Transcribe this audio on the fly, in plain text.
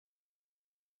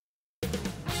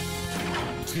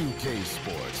2K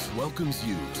Sports welcomes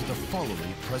you to the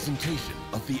following presentation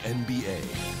of the NBA.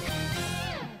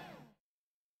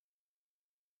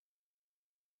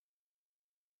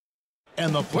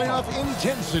 And the playoff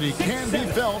intensity can be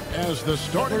felt as the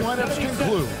starting lineups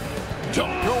conclude.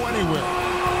 Don't go anywhere.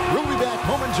 We'll be back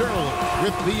momentarily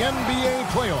with the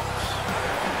NBA playoffs.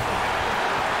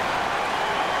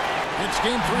 It's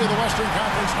Game 3 of the Western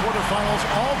Conference quarterfinals,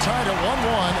 all tied at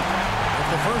 1-1. If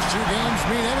the first two games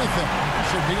mean anything, it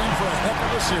should be in for a heck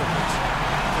of a series.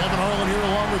 Kevin Harlan here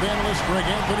along with analysts Greg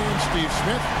Anthony and Steve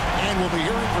Smith. And we'll be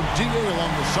hearing from D.A.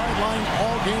 along the sideline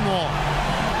all game long.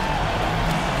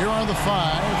 Here are the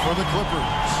five for the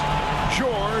Clippers.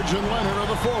 George and Leonard are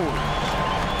the forwards.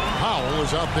 Powell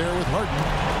is out there with Harden,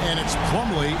 and it's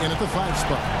Plumlee in at the 5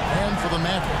 spot. And for the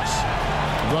Mavericks,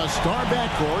 the star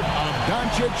backcourt of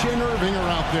Doncic and Irving are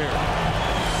out there.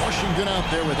 Washington out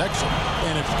there with Exum,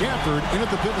 and it's Gafford in at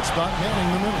the pivot spot, manning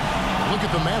the middle. Look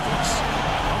at the Mavericks.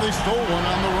 Well, they stole one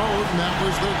on the road, and that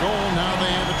was their goal. Now they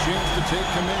have a chance to take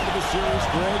command of the series,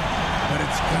 Greg. But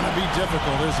it's going to be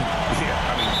difficult, isn't it?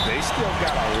 Yeah, I mean, they still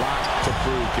got a lot to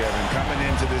prove, Kevin, coming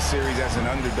into this series as an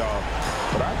underdog.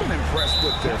 But I've been impressed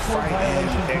with their fight and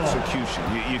execution.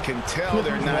 You can tell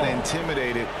they're not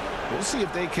intimidated. We'll see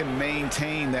if they can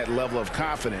maintain that level of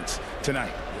confidence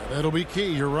tonight. That'll be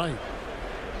key. You're right.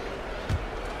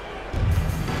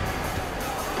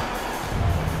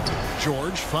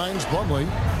 George finds Plumlee.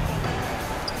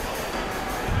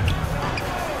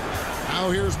 Now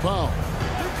here's Powell.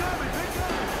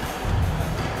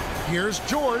 Here's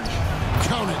George.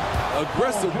 Count it.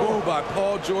 Aggressive move by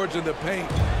Paul George in the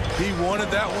paint. He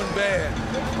wanted that one bad.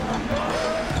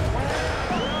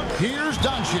 Here's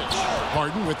Doncic.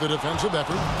 Harden with the defensive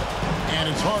effort. And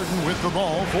it's Harden with the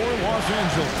ball for Los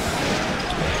Angeles.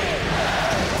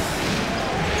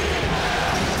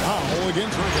 Powell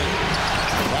against Irving.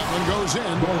 That one goes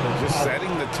in. Just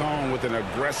setting the tone with an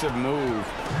aggressive move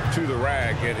to the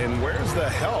rack. And where's the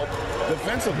help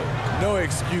defensively? No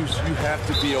excuse. You have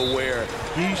to be aware.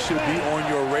 He should be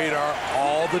on your radar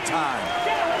all the time.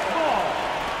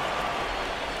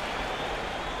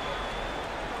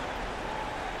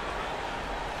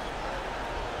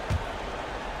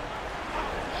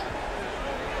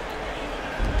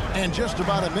 And just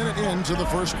about a minute into the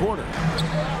first quarter.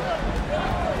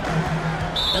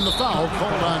 And the foul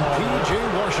called on P.J.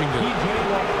 Washington.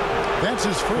 That's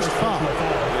his first foul.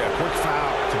 Yeah, quick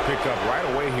foul to pick up right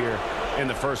away here in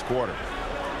the first quarter.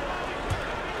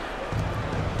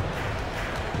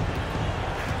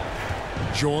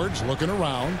 George looking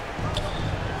around.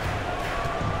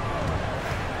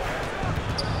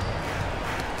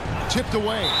 Tipped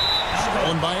away.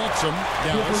 Stolen by Exum.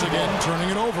 Dallas again turning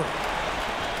it over.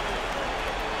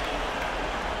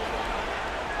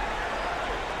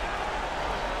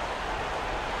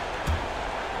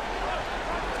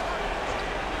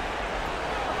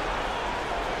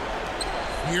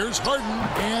 Here's Harden,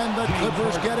 and the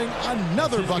Clippers getting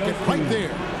another bucket right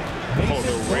there. Oh,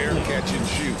 the rare catch and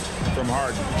shoot from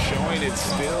Harden, showing it's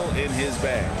still in his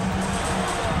bag.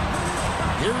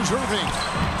 Here's Irving.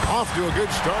 Off to a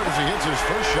good start as he hits his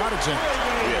first shot attempt.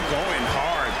 Yeah, going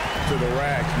hard to the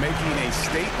rack, making a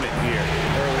statement here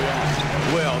early on.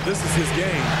 Well, this is his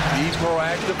game. Be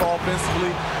proactive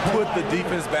offensively, put the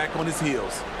defense back on his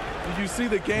heels. You see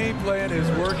the game plan is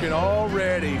working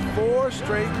already. 4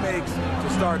 straight makes to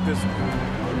start this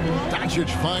one. Doncic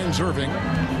finds Irving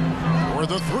for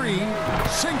the 3.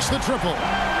 Sinks the triple.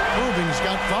 Irving's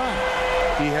got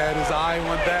 5. He had his eye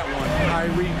on that one.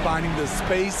 Kyrie finding the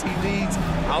space he needs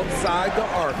outside the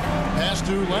arc. Pass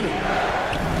to Leonard.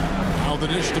 Now the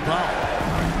dish to Powell.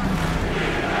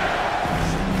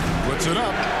 Puts it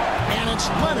up. And it's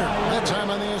Leonard. That time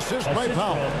on the assist by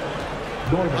Powell.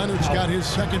 Leonard's got his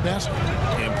second basket.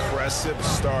 Impressive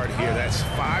start here. That's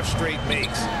 5 straight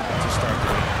makes to start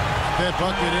the game. That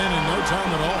bucket in no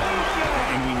time at all.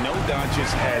 And we know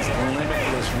Doncic has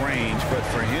limitless range, but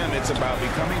for him, it's about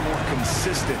becoming more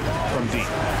consistent from deep.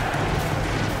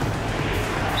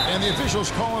 And the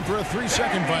officials calling for a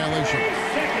 3-second violation.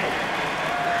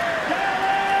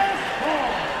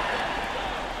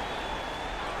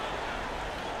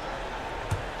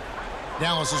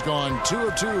 Dallas has gone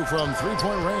 2 of 2 from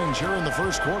 3-point range here in the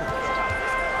first quarter.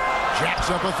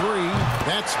 Jacks up a 3.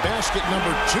 That's basket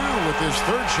number 2 with his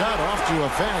 3rd shot off to a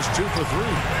fast 2 for 3.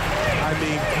 I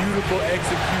mean, beautiful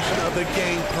execution of the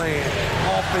game plan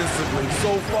offensively.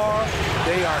 So far,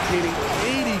 they are hitting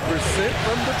 80%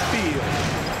 from the field.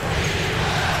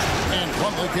 And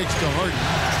Plumlee kicks to Harden.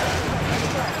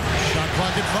 Shot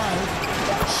clock at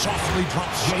 5. Softly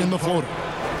drops in the floater.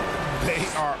 They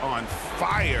are on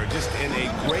fire, just in a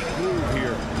great move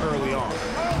here early on.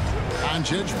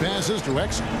 Doncic passes to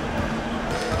Exum.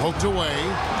 Poked away.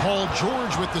 Paul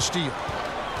George with the steal.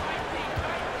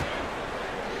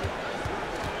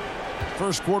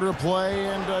 First quarter play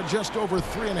and just over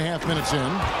 3.5 minutes in.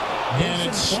 And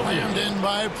it's slammed in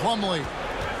by Plumlee.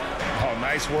 Oh,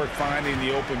 nice work finding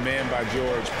the open man by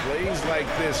George. Plays like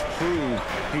this prove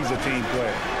he's a team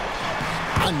player.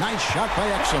 A nice shot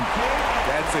by Exum.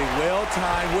 That's a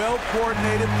well-timed,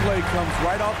 well-coordinated play. Comes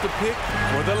right off the pick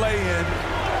for the lay-in.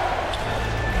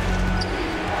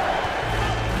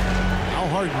 Now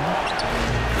Harden.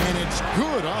 And it's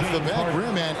good off the back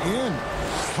rim and in.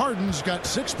 Harden's got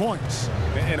 6 points.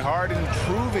 And Harden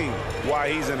proving why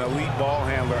he's an elite ball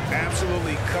handler.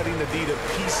 Absolutely cutting the D to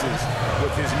pieces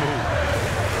with his move.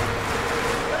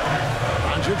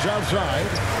 Doncic outside.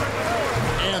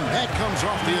 And that comes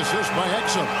off the assist by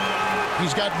Exum.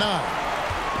 He's got 9.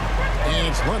 And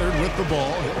it's Leonard with the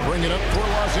ball. He'll bring it up for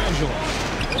Los Angeles.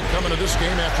 Coming to this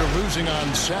game after losing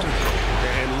on Saturday.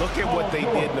 And look at what they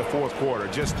did in the fourth quarter.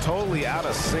 Just totally out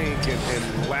of sync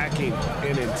and lacking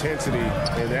in intensity.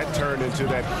 And that turned into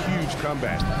that huge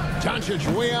comeback. Doncic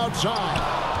way outside.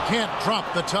 Can't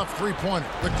drop the tough three-pointer.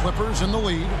 The Clippers in the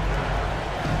lead.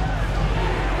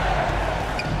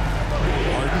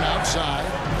 Harden outside.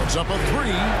 Puts up a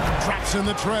 3. Drops in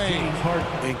the tray.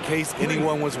 In case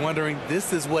anyone was wondering,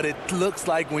 this is what it looks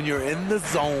like when you're in the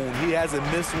zone. He hasn't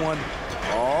missed one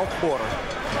all quarter.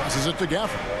 Passes it to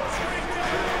Gafford.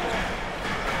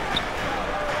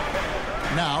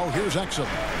 Now here's Exum,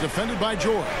 defended by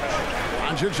George.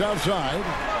 Doncic outside.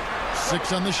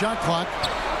 6 on the shot clock.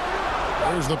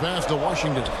 There's the pass to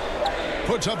Washington.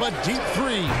 Puts up a deep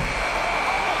 3.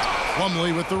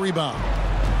 Plumlee with the rebound.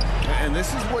 And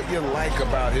this is what you like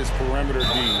about his perimeter D.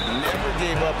 He never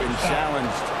gave up and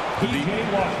challenged the D.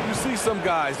 You see some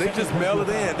guys, they just mail it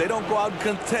in. They don't go out and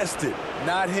contest it.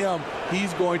 Not him.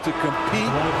 He's going to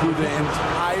compete through the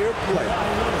entire play.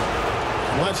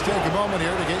 Let's take a moment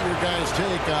here to get your guys'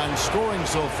 take on scoring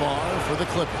so far for the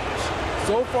Clippers.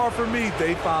 So far for me,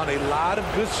 they found a lot of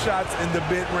good shots in the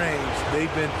mid-range.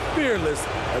 They've been fearless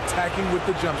attacking with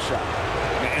the jump shot.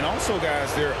 And also,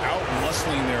 guys, they're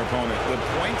out-muscling their opponent. The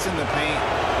points in the paint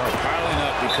are piling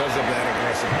up because of that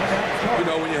aggressiveness. You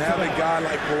know, when you have a guy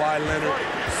like Kawhi Leonard,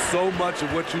 so much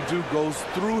of what you do goes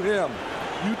through him.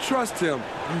 You trust him.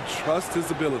 You trust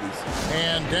his abilities.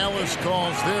 And Dallas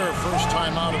calls their first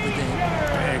time out of the game.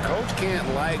 And Coach can't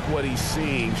like what he's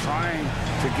seeing, trying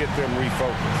to get them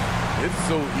refocused. It's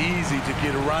so easy to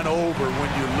get run over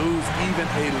when you lose even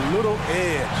a little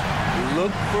edge.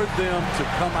 Look for them to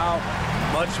come out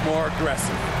much more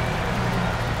aggressive.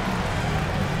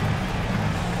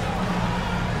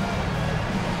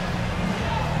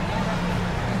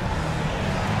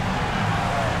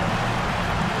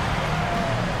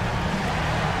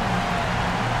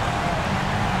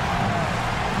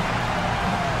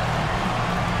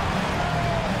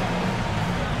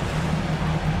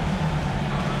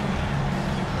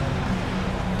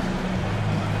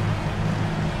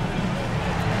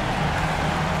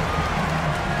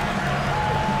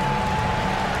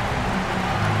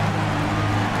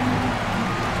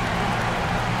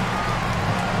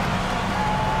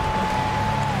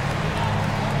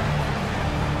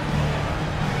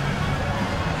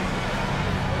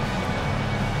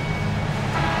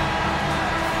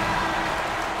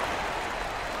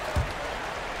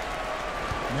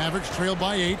 Mavericks trail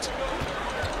by 8.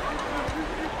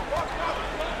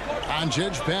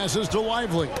 Doncic passes to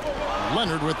Lively.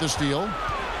 Leonard with the steal.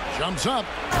 Jumps up.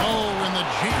 Oh, and the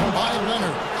jam by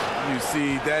Leonard. You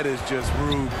see, that is just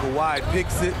rude. Kawhi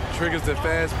picks it, triggers the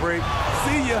fast break.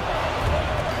 See ya.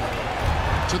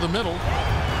 To the middle.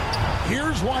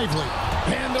 Here's Lively.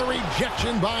 And the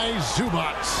rejection by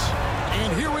Zubac.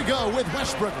 And here we go with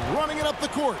Westbrook running it up the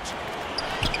court.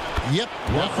 Yep,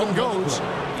 nothing goes.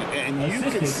 And you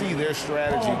can see their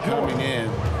strategy coming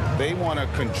in. They want to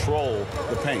control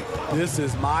the paint. This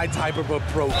is my type of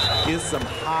approach. Get some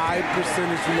high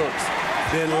percentage looks.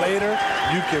 Then later,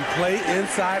 you can play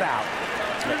inside out.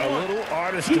 A little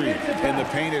artistry in the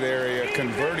painted area,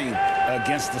 converting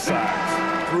against the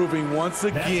sides. Proving once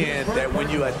again that when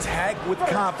you attack with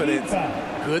confidence,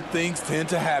 good things tend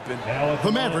to happen.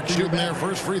 The Mavericks shooting their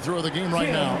first free throw of the game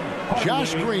right now.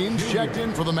 Josh Green's checked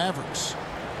in for the Mavericks.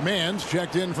 Mann's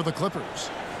checked in for the Clippers.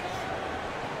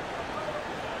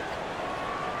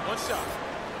 One shot.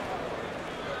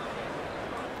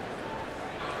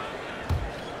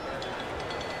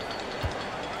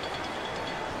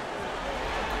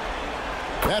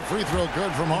 That free throw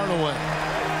good from Hardaway.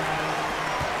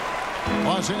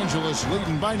 Los Angeles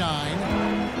leading by 9.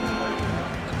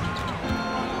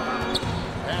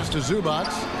 pass to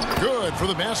Zubac. Good for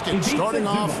the basket. Starting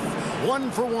off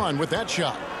 1 for 1 with that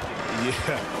shot.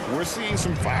 Yeah, we're seeing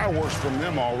some fireworks from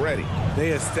them already.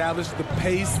 They established the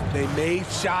pace. They made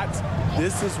shots.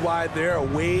 This is why they're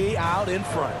way out in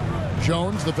front.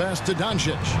 Jones, the pass to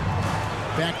Doncic.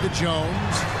 Back to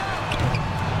Jones.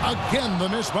 Again, the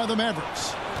miss by the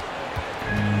Mavericks.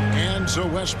 And so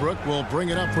Westbrook will bring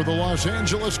it up for the Los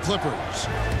Angeles Clippers.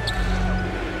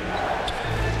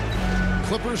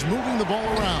 Clippers moving the ball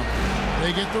around.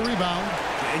 They get the rebound.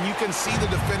 And you can see the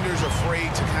defenders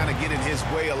afraid to kind of get in his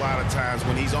way a lot of times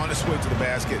when he's on his way to the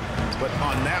basket. But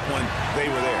on that one, they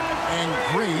were there. And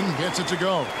Green gets it to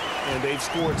go. And they've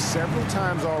scored several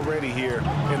times already here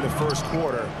in the first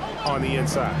quarter on the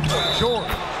inside.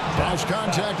 George draws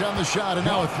contact on the shot, and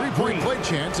now a three-point play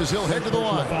chance as he'll head to the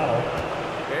line.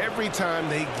 Every time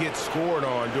they get scored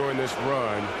on during this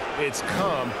run, it's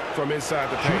come from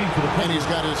inside the paint. And he's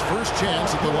got his first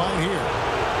chance at the line here.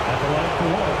 At the line for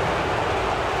one.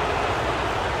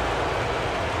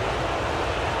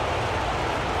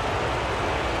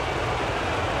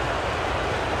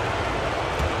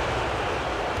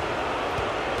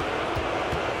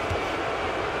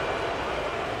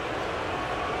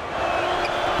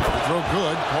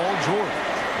 Good, Paul George.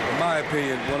 In my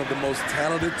opinion, one of the most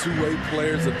talented two-way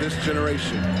players of this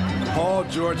generation. Paul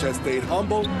George has stayed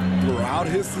humble throughout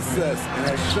his success and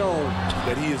has shown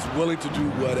that he is willing to do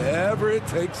whatever it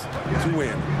takes to win.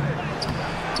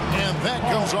 And that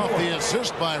comes off the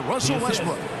assist by Russell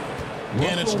Westbrook.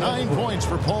 And it's 9 points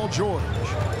for Paul George.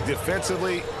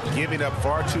 Defensively, giving up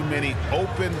far too many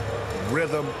open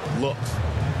rhythm looks.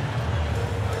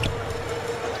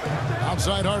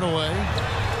 Outside Hardaway.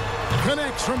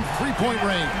 Connects from three-point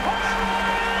range.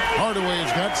 Hardaway's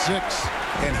got 6.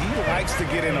 And he likes to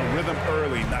get in a rhythm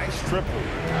early. Nice triple.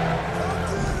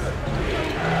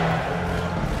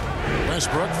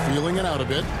 Westbrook feeling it out a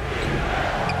bit.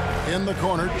 In the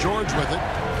corner, George with it.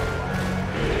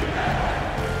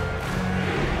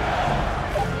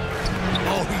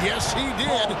 Oh, yes, he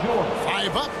did.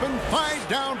 5 up and 5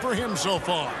 down for him so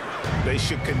far. They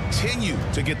should continue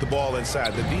to get the ball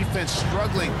inside. The defense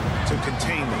struggling to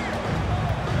contain them.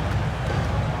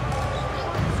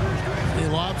 He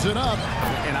lobs it up.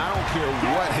 And I don't care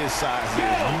what his size is.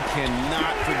 You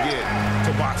cannot forget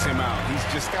to box him out. He's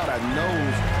just got a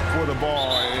nose for the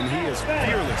ball, and he is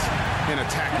fearless in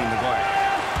attacking the glass.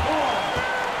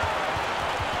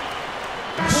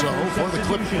 So for the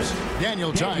Clippers,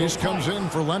 Daniel Tice comes in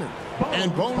for Leonard.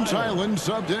 And Bones Highland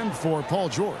subbed in for Paul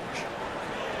George.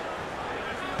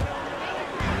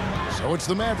 So it's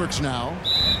the Mavericks now.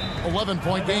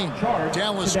 11-point game.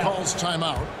 Dallas calls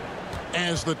timeout.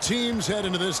 As the teams head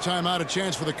into this timeout, a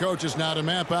chance for the coaches now to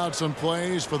map out some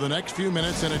plays for the next few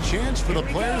minutes and a chance for the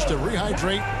players to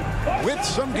rehydrate with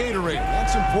some Gatorade.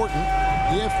 That's important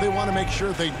if they want to make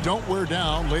sure they don't wear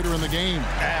down later in the game.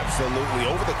 Absolutely.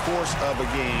 Over the course of a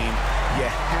game, you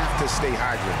have to stay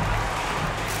hydrated.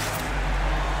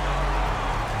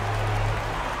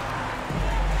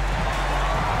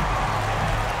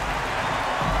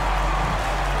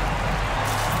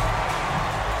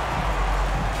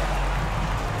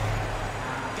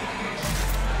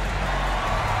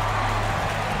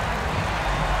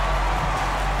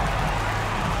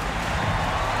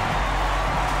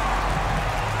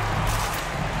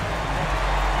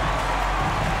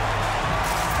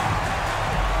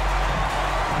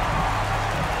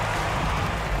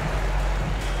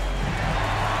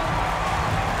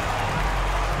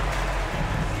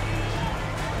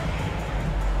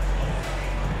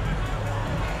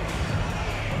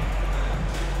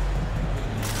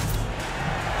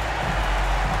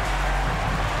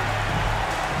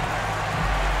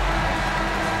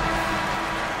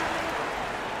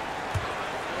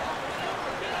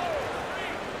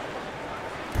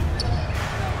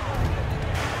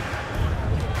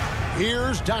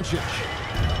 Here's Doncic.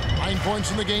 9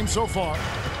 points in the game so far.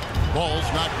 Ball's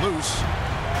not loose.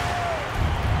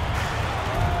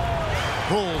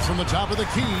 Bulls from the top of the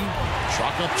key.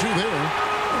 Chalk up 2 there.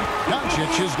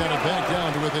 Doncic has got it back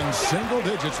down to within single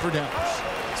digits for Dallas.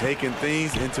 Taking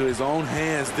things into his own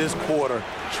hands this quarter,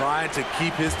 trying to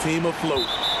keep his team afloat.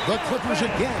 The Clippers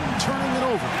again turning it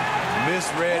over.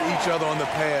 Misread each other on the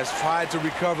pass, tried to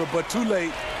recover, but too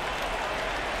late.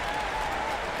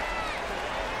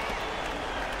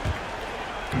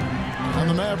 And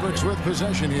the Mavericks with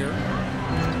possession here.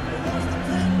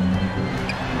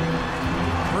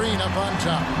 Green up on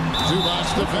top. Zubac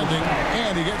defending,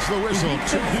 and he gets the whistle.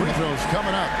 2 free throws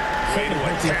coming up. Way to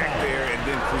attack there and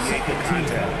then create the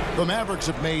contact. The Mavericks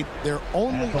have made their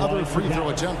only other free throw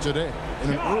attempt today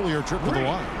in an earlier trip to the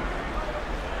line.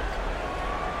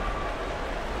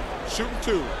 shooting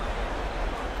 2.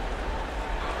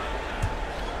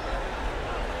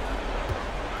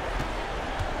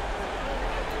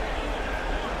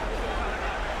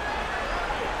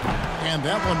 And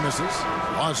that one misses.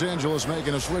 Los Angeles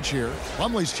making a switch here.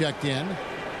 Plumlee's checked in.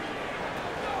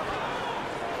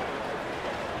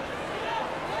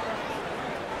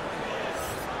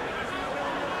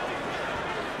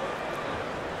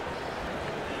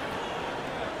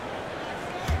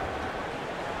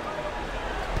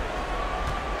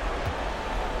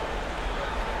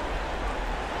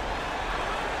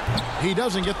 He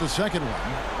doesn't get the second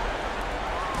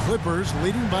one. Clippers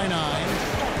leading by 9.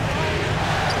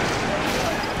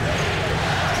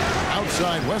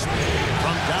 Outside Westbrook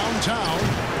from downtown.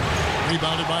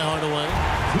 Rebounded by Hardaway.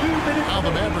 Now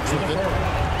the Mavericks with it.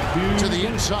 To the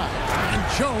inside. And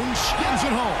Jones skins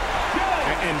it home.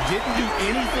 And didn't do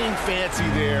anything fancy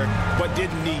there, but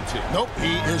didn't need to. Nope.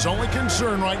 His only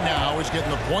concern right now is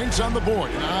getting the points on the board.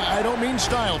 And I don't mean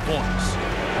style points.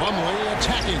 Plumlee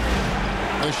attacking.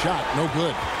 The shot, no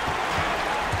good.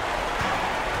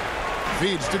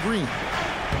 Feeds to Green.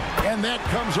 And that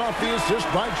comes off the assist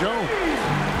by Jones.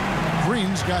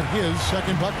 Green's got his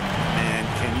second bucket. And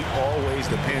can you always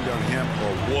depend on him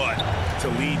or what to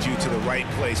lead you to the right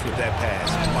place with that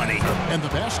pass? Money. And the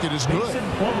basket is good.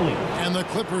 And the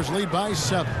Clippers lead by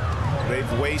 7.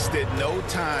 They've wasted no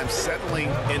time settling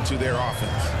into their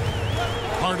offense.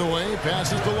 Hardaway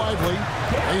passes to Lively.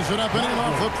 Lays it up and in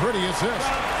off the pretty assist.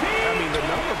 I mean, the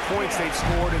number of points they've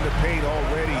scored in the paint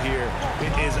already here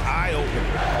is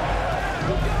eye-opening.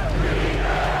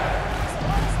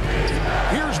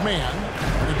 Here's Mann,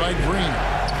 led by Green.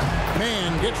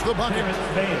 Mann gets the bucket.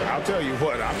 I'll tell you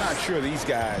what, I'm not sure these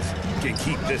guys can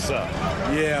keep this up.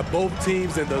 Yeah, both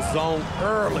teams in the zone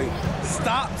early.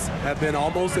 Stops have been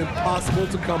almost impossible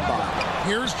to come by.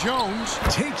 Here's Jones.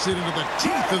 Takes it into the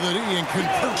teeth of the D and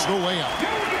converts the layup.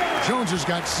 Jones has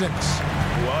got 6.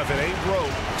 Well, if it ain't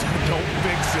broke, don't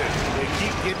fix it. They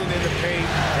keep getting in the paint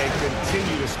and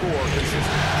continue to score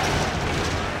consistently.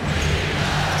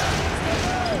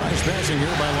 Nice passing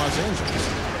here by Los Angeles.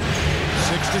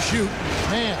 6 to shoot.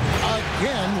 Man,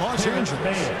 again, Los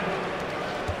Angeles.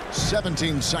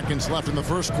 17 seconds left in the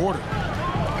first quarter.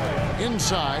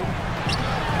 Inside.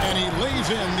 And he lays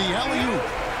in the alley-oop.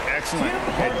 Excellent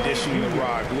at dishing the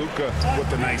rod. Luka with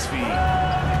the nice feed.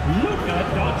 Luka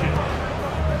Doncic.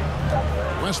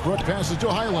 Westbrook passes to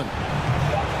Highland.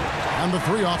 And the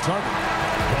 3 off target.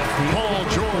 Paul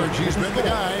George, he's been the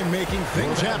guy making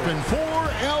things happen for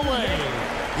L.A.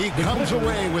 He comes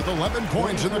away with 11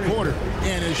 points in the quarter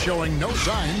and is showing no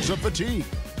signs of fatigue.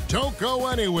 Don't go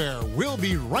anywhere. We'll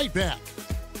be right back.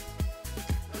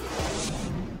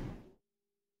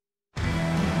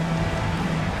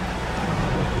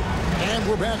 And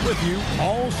we're back with you,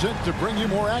 all set to bring you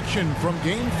more action from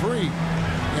Game 3.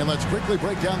 And let's quickly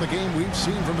break down the game we've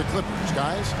seen from the Clippers,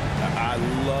 guys. I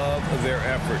love their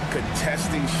effort,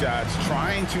 contesting shots,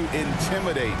 trying to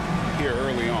intimidate here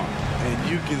early on. And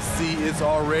you can see it's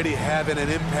already having an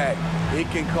impact. It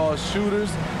can cause shooters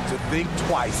to think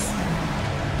twice.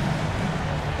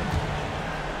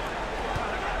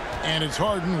 And it's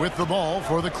Harden with the ball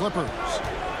for the Clippers.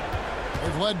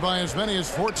 They've led by as many as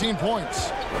 14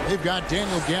 points. They've got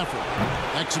Daniel Gafford.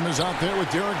 Exum is out there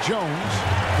with Derek Jones.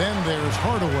 Then there's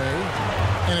Hardaway.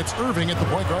 And it's Irving at the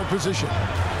point guard position.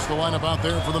 It's the lineup out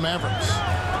there for the Mavericks.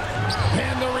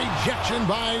 And the rejection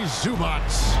by Zubac.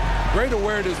 Great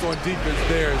awareness on defense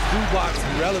there as Zubac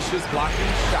relishes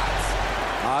blocking shots.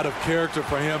 Out of character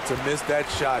for him to miss that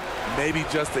shot. Maybe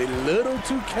just a little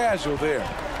too casual there.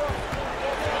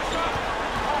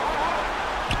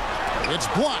 It's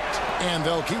blocked, and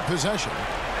they'll keep possession.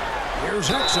 Here's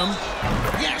Exum.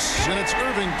 Yes, and it's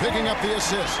Irving picking up the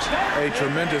assist. A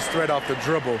tremendous threat off the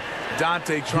dribble.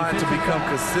 Dante trying to become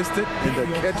consistent in the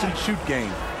catch-and-shoot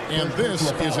game. And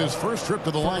this is his first trip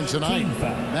to the line tonight.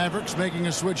 Mavericks making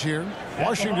a switch here.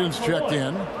 Washington's checked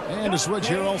in. And a switch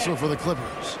here also for the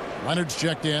Clippers. Leonard's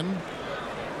checked in.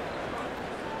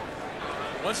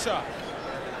 One shot.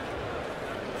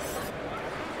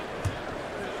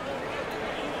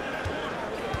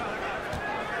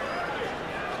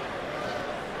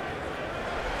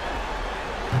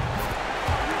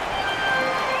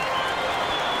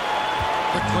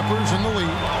 The Clippers in the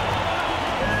lead.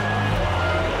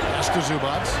 Pass to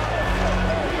Zubac.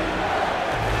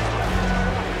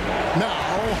 Now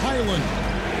Highland.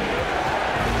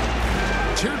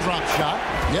 Teardrop shot.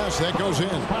 Yes, that goes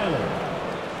in.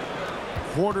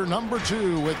 Quarter number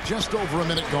 2 with just over a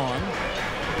minute gone.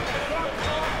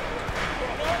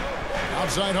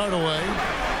 Outside Hardaway.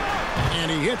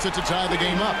 And he hits it to tie the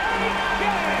game up.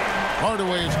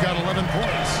 Hardaway's got 11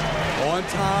 points. On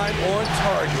time, on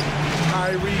target.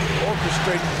 Kyrie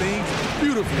orchestrating things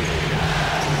beautifully.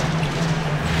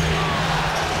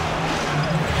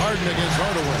 Harden against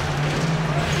Hardaway.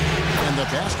 And the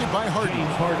basket by Harden.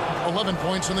 11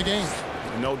 points in the game.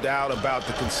 No doubt about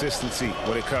the consistency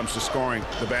when it comes to scoring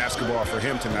the basketball for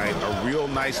him tonight. A real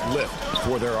nice lift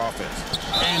for their offense.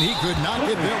 And he could not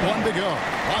get that one to go.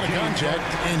 A lot of contact,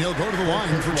 and he'll go to the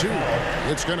line for 2.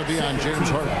 It's going to be on James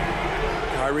Harden.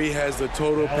 Kyrie has the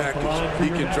total package. He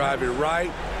can drive it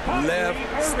right,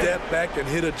 left, step back, and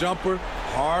hit a jumper.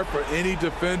 Hard for any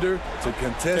defender to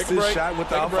contest his shot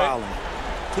without fouling.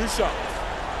 2 shots.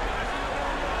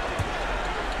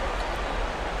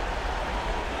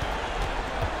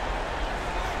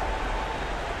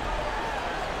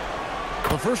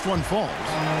 The first one falls.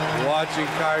 Watching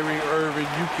Kyrie Irving,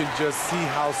 you can just see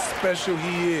how special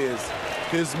he is.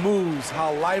 His moves,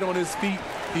 how light on his feet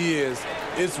he is.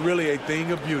 It's really a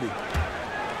thing of beauty.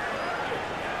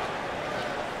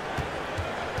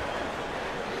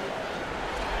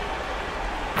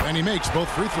 And he makes both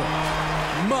free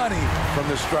throws. Money from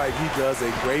the stripe. He does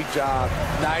a great job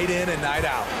night in and night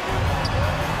out.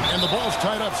 And the ball's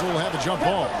tied up, so we'll have a jump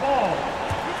ball.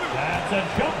 That's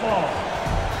a jump ball.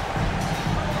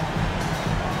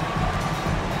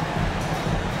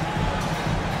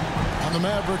 The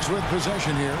Mavericks with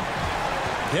possession here.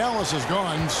 Dallas has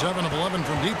gone 7 of 11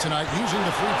 from deep tonight, using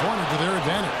the three-pointer to their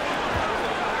advantage.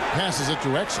 Passes it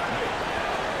to Exum.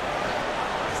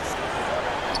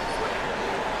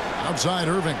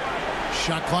 Outside Irving.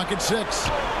 Shot clock at 6.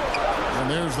 And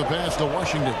there's the pass to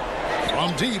Washington.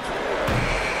 From deep.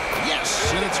 Yes,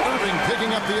 and it's Irving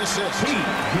picking up the assist.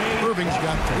 Irving's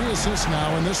got 3 assists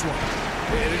now in this one.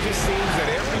 And it just seems that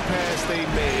every pass they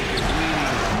make is leading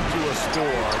to a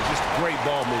score. Just great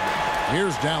ball movement.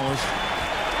 Here's Dallas.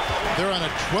 They're on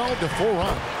a 12-4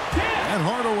 run. And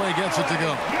Hardaway gets it to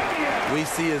go. We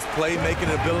see his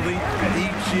playmaking ability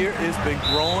each year has been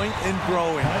growing and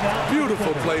growing.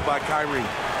 Beautiful play by Kyrie.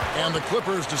 And the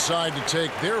Clippers decide to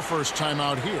take their first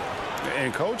timeout here.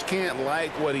 And Coach can't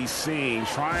like what he's seeing,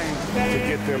 trying to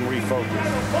get them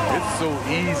refocused. It's so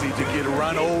easy to get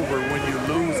run over when you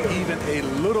lose even a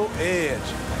little edge.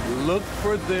 Look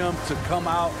for them to come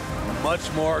out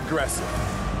much more aggressive.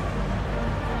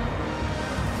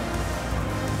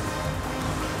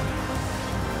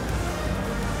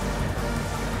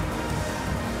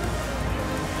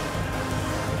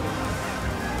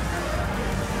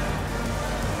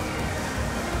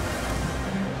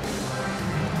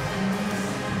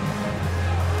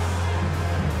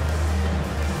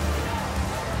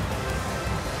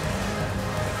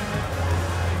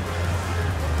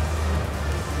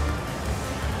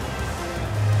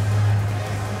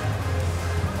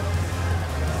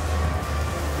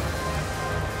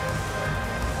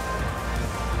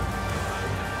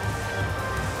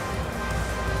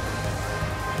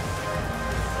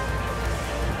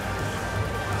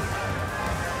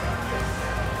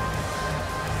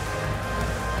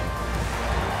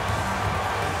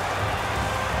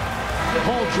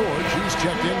 Paul George, he's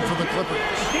checked in for the Clippers.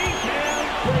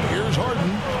 Here's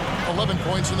Harden, 11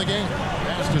 points in the game.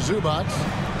 Pass to Zubac.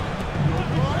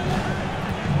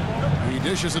 He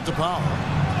dishes it to Powell.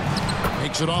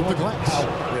 Makes it off the glass.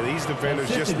 Yeah, these defenders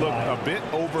just look a bit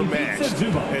overmatched,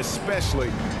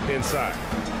 especially inside.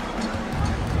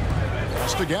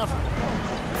 Pass to Gafford.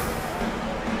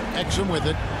 Exum with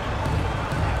it.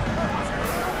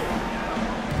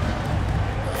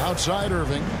 Outside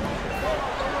Irving.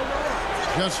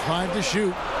 Just 5 to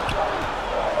shoot.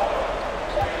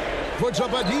 Puts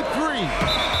up a deep 3.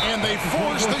 And they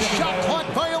force the shot clock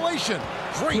violation.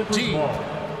 Great D.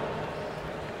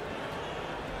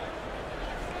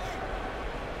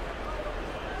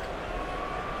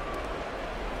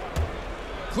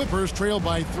 Clippers trail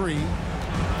by 3.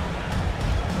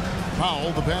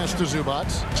 Powell, the pass to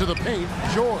Zubac. To the paint,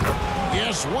 George.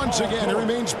 Yes, once again, it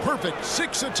remains perfect.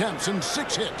 6 attempts and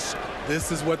 6 hits.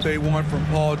 This is what they want from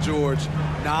Paul George.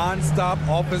 Non-stop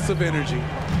offensive energy.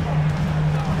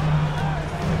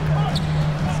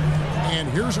 And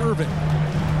here's Irving.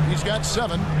 He's got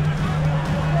 7.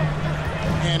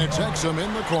 And it's Exum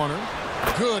in the corner.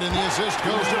 Good, and the assist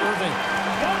goes to Irving.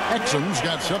 Exum's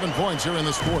got 7 points here in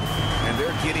this quarter. And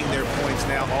they're getting their points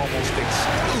now almost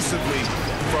exclusively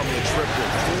from the triple.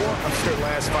 4 of their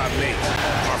last 5 makes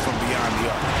are from beyond the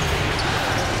arc.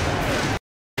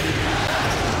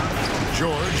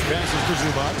 George passes to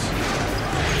Zubac.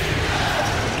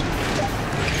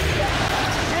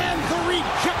 And the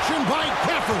rejection by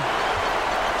Gafford.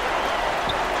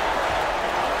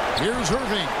 Here's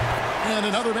Irving. And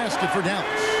another basket for Dallas.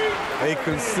 A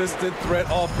consistent threat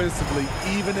offensively,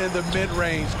 even in the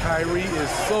mid-range. Kyrie is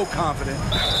so confident.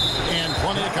 And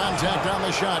plenty of contact on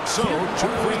the shot, so 2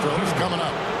 free throws coming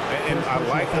up. And I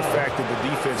like the fact that the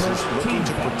defense is looking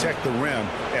to protect the rim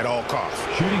at all costs.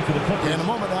 Shooting for the Clippers. In a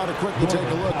moment now to quickly take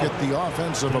a look at the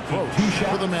offensive approach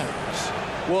for the Mavericks.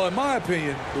 Well, in my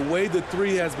opinion, the way the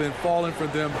three has been falling for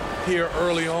them here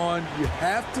early on, you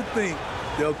have to think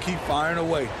they'll keep firing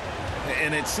away.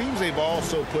 And it seems they've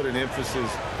also put an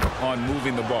emphasis on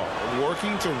moving the ball,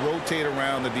 working to rotate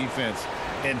around the defense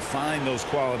and find those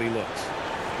quality looks.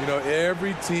 You know,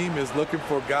 every team is looking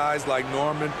for guys like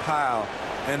Norman Powell,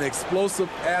 an explosive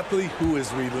athlete who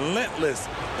is relentless,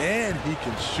 and he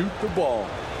can shoot the ball.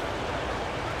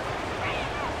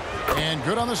 And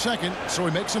good on the second, so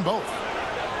he makes them both.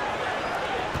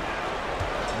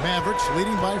 Mavericks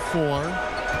leading by 4.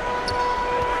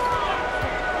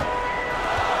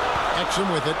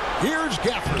 Exum with it. Here's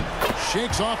Gafford.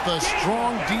 Shakes off the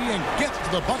strong D and gets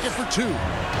to the bucket for 2.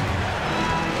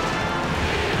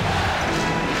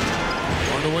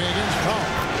 On the way against Powell.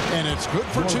 And it's good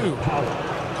for 2.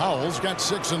 Powell's got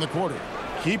 6 in the quarter.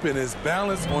 Keeping his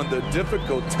balance on the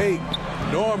difficult take,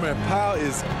 Norman Powell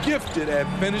is gifted at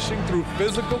finishing through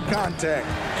physical contact.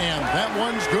 And that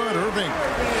one's good, Irving.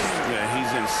 Yeah,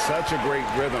 he's in such a great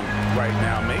rhythm right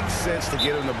now. Makes sense to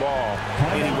get him the ball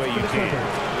any way you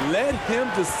can. Let him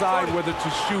decide whether to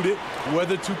shoot it,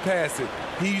 whether to pass it.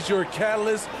 He's your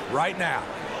catalyst right now.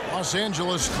 Los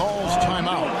Angeles calls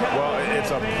timeout. Well,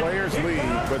 it's a player's league,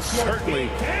 but certainly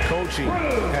coaching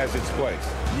has its place.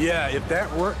 Yeah, if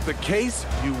that were the case,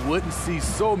 you wouldn't see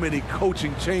so many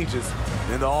coaching changes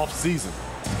in the offseason.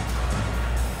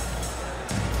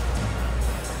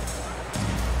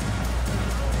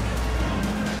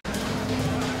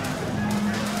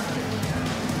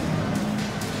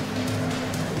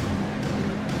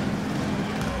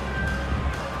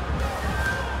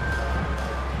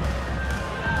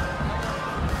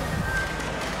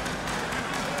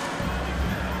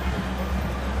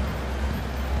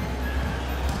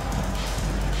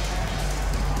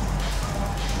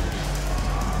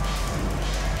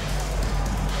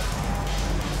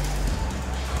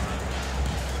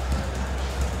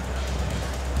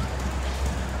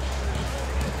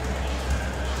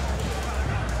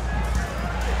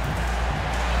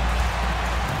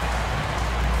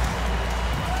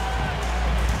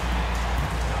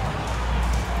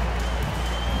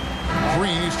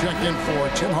 Checked in for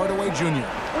Tim Hardaway Jr.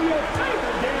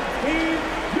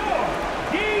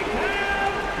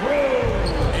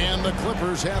 And the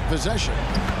Clippers have possession.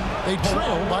 They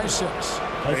trail by 6.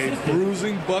 A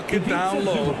bruising bucket down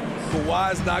low.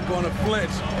 Kawhi's not going to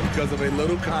flinch because of a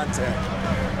little contact.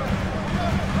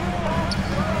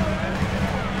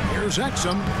 Here's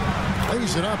Exum.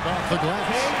 Lays it up off the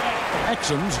glass.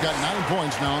 Exum's got 9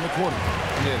 points now in the quarter.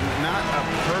 Yeah, not a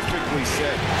perfectly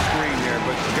set screen there,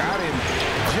 but got him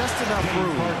just enough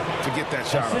room to get that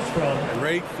shot off.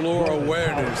 Great floor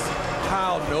awareness.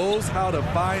 Powell knows how to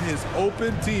find his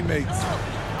open teammates.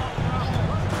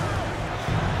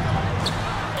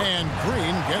 And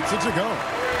Green gets it to go.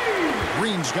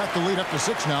 Green's got the lead up to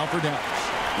 6 now for Dallas.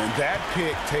 And that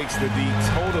pick takes the D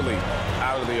totally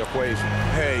out of the equation.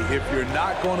 Hey, if you're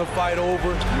not going to fight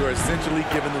over, you're essentially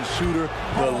giving the shooter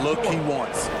the look he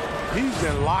wants. He's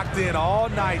been locked in all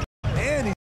night, and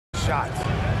he's shot.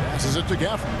 Passes it to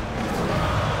Gafford.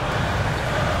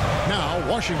 Now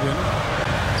Washington. The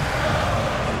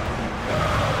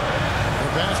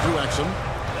pass to Exum.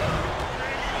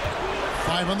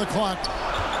 5 on the clock.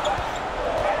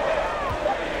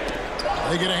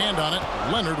 They get a hand on it.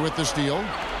 Leonard with the steal.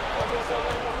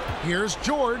 Here's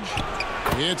George.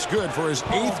 It's good for his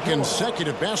 8th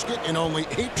consecutive basket in only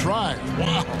 8 tries.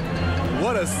 Wow.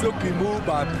 What a silky move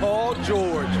by Paul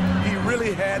George. He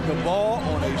really had the ball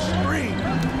on a string.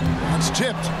 It's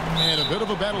tipped. And a bit of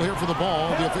a battle here for the ball.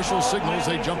 The official signals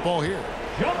a jump ball here.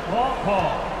 Jump ball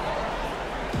call.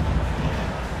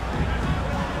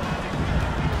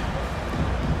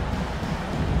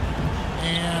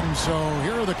 And so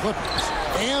here are the Clippers.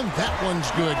 And that one's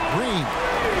good. Green.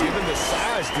 Given the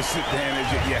size disadvantage,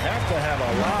 you have to have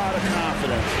a lot of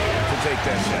confidence to take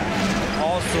that shot.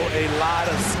 Also a lot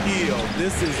of skill.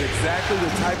 This is exactly the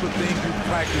type of thing you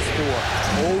practice for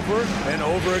over and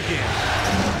over again.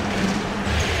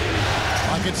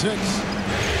 Pocket 6.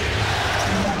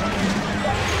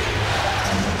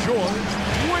 George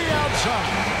way outside.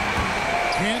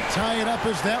 Can't tie it up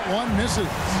as that one misses.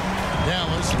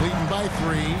 Dallas leading by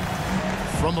 3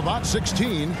 from about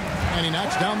 16, and he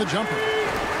knocks down the jumper.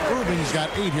 Irving's got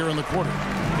 8 here in the quarter.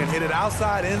 Can hit it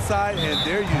outside, inside, and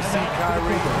there you see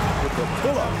Kyrie with the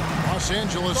pull-up. Los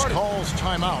Angeles calls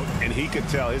timeout. And he could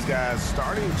tell his guys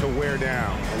starting to wear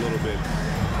down a little bit.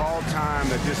 Call time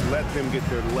that just let them get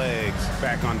their legs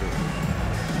back under them.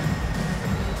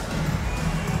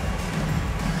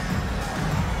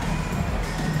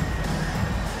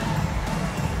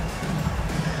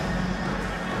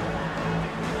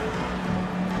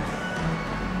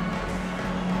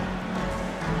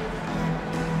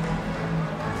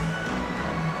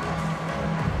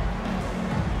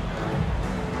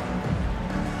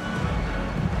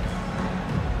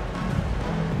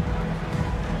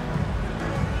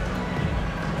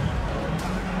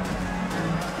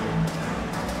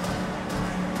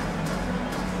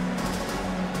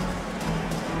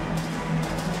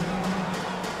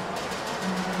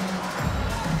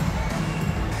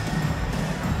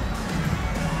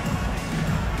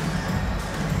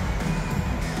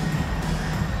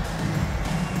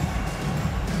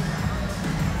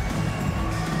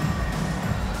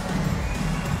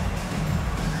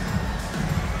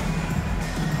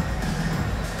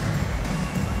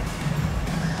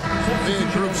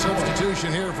 Big group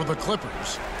substitution here for the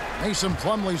Clippers. Mason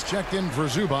Plumlee's checked in for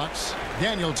Zubac.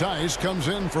 Daniel Tice comes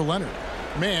in for Leonard.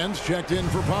 Mann's checked in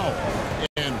for Powell.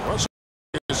 And Russell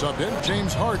is subbed in.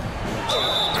 James Harden.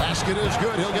 Basket is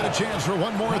good. He'll get a chance for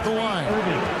one more at the line.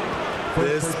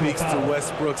 This speaks to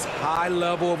Westbrook's high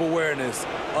level of awareness.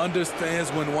 Understands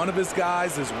when one of his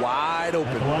guys is wide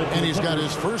open. And he's got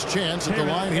his first chance at the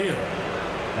line here.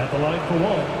 At the line for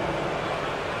one.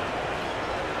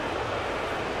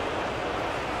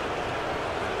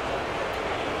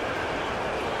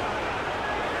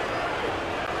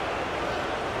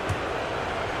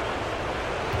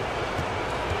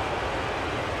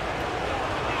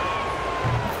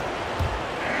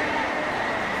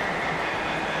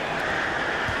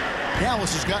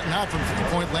 Dallas has gotten out from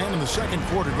three-point land in the second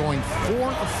quarter, going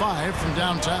 4 of 5 from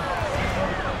downtown.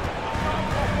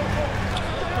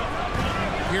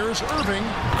 Here's Irving,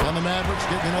 and the Mavericks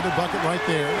getting another bucket right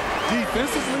there.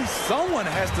 Defensively, someone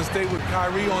has to stay with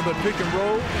Kyrie on the pick and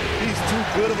roll. He's too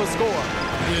good of a scorer.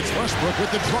 It's Westbrook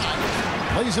with the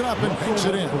drive. Lays it up and banks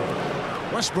it in.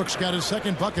 Westbrook's got his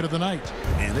second bucket of the night.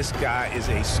 And this guy is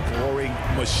a scoring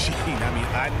machine. I mean,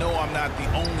 I know I'm not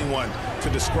the only one to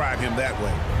describe him that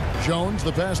way. Jones,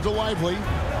 the pass to Lively.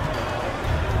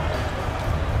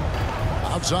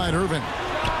 Outside Irving.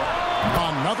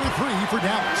 Another three for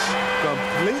Dallas.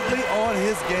 Completely on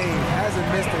his game. Hasn't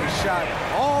missed a shot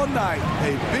all night.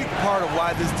 A big part of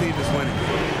why this team is winning.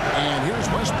 And here's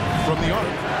Westbrook from the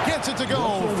arc. Gets it to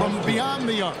go from beyond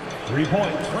the arc. 3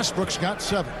 points. Westbrook's got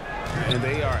 7. And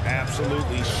they are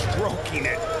absolutely stroking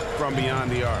it from beyond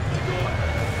the arc.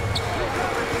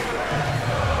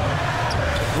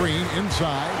 Green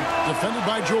inside, defended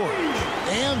by George.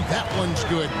 And that one's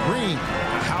good. Green.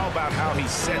 How about how he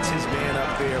sets his man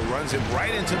up there, runs him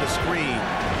right into the screen,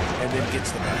 and then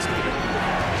gets the basket.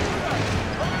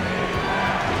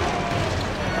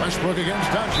 Westbrook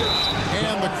against Doncic.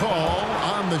 And the call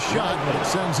on the shot, but it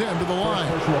sends him to the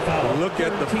line. Look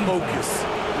at the focus.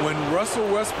 When Russell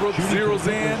Westbrook zeroes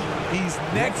in, he's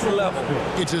next level.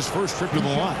 It's his first trip to the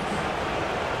line.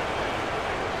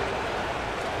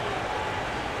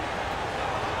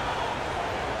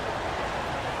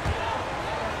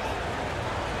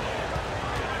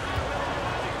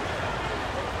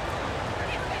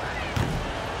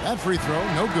 That free throw,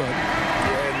 no good.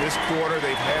 Yeah, in this quarter,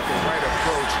 they've had the right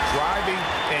approach, driving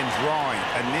and drawing,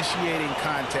 initiating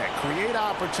contact, create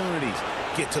opportunities,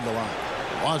 get to the line.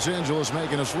 Los Angeles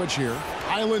making a switch here.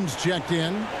 Island's checked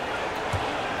in.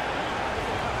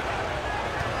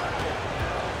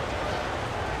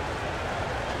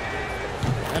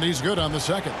 And he's good on the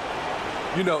second.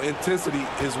 You know, intensity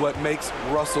is what makes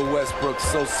Russell Westbrook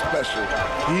so special.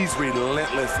 He's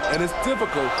relentless, and it's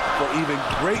difficult for even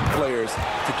great players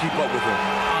to keep up with him.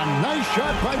 A nice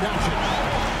shot by Doncic.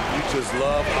 You just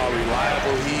love how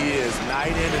reliable he is.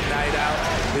 Night in and night out,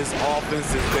 his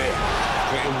offense is there.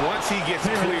 And once he gets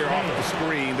clear off the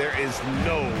screen, there is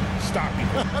no stopping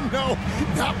him. No,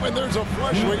 not when there's a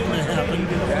flush waiting to happen.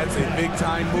 That's a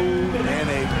big-time move and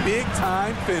a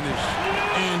big-time finish.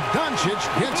 And Doncic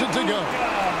gets it to go.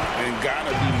 And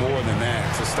gotta be more than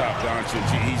that to stop Doncic.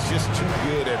 He's just too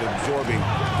good at absorbing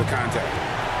the contact.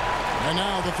 And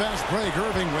now the fast break.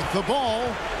 Irving with the ball.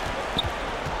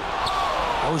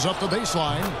 Goes up the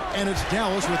baseline, and it's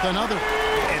Dallas with another.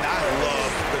 And I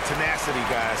love the tenacity,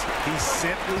 guys. He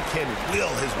simply can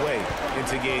will his way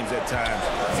into games at times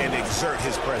and exert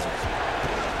his presence.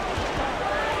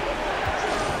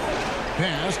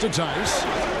 Pass to Tice.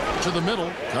 To the middle.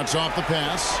 Cuts off the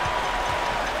pass.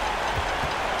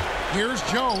 Here's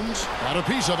Jones. Got a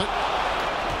piece of it.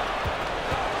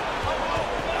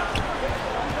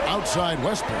 Outside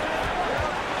Westbrook.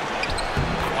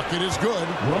 Bucket is good.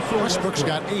 Westbrook's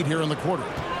got 8 here in the quarter.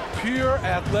 Pure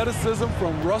athleticism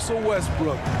from Russell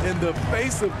Westbrook. In the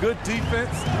face of good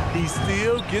defense, he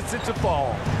still gets it to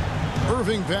fall.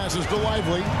 Irving passes to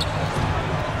Lively.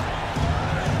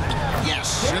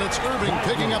 Yes, and it's Irving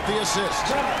picking up the assist.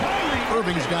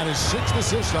 Irving's got his 6th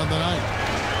assist on the night.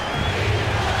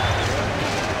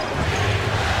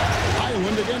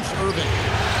 Highland against Irving.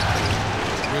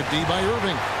 Good D by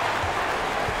Irving.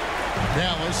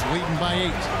 Dallas leading by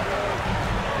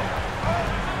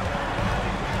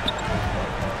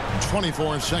 8.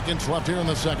 24 seconds left here in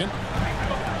the second.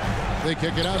 They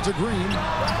kick it out to Green.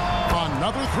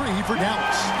 Another 3 for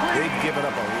Dallas. They've given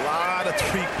up a lot of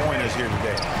three-pointers here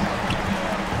today.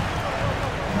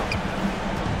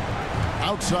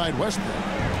 Outside Westbrook.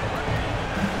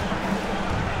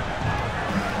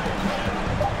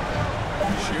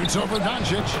 Shoots over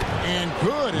Doncic. And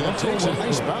good. And it takes a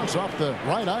nice bounce off the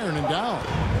right iron and down.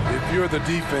 If you're the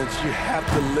defense, you have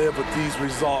to live with these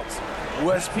results.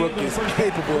 Westbrook is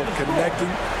capable of connecting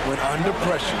when under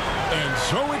pressure. And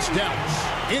so it's Dallas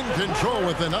in control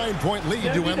with a 9-point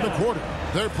lead to end the quarter.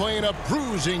 They're playing a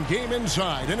bruising game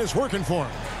inside, and it's working for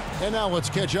them. And now let's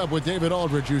catch up with David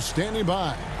Aldridge, who's standing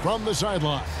by from the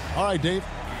sideline. All right, Dave.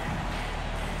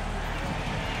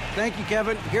 Thank you,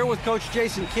 Kevin. Here with Coach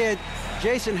Jason Kidd.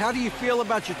 Jason, how do you feel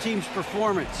about your team's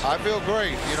performance? I feel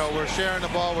great. You know, we're sharing the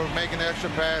ball, we're making the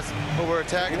extra pass, but we're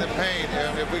attacking the paint.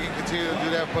 And if we can continue to do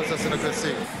that, it puts us in a good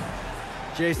seat.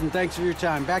 Jason, thanks for your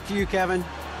time. Back to you, Kevin.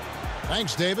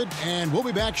 Thanks, David. And we'll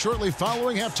be back shortly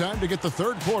following halftime to get the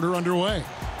third quarter underway.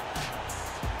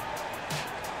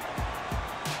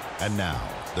 And now,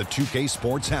 the 2K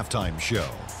Sports Halftime Show.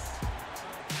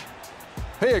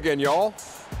 Hey again, y'all.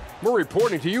 We're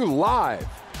reporting to you live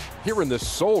here in this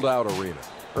sold-out arena.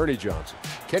 Ernie Johnson,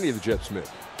 Kenny the Jet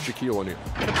Smith, Shaquille O'Neal.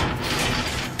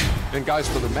 And guys,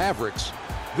 for the Mavericks,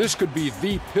 this could be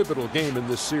the pivotal game in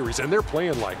this series, and they're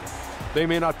playing like it. They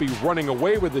may not be running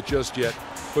away with it just yet,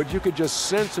 but you could just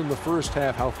sense in the first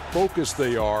half how focused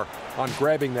they are on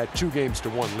grabbing that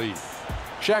 2-1 lead.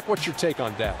 Shaq, what's your take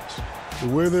on Dallas? The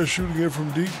way they're shooting it from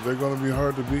deep, they're going to be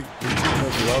hard to beat. The team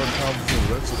has a lot of confidence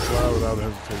and lets it fly without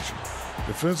hesitation.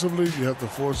 Defensively, you have to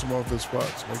force them off their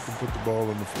spots, make them put the ball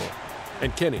on the floor.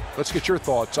 And Kenny, let's get your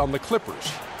thoughts on the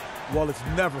Clippers. Well, it's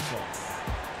never fun.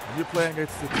 When you're playing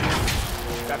against the team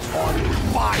that's on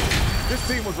fire. This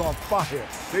team was on fire.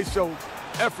 They showed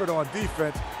effort on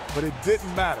defense, but it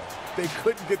didn't matter. They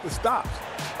couldn't get the stops.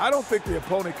 I don't think the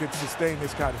opponent could sustain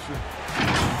this kind of shooting.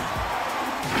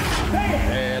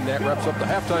 And that wraps up the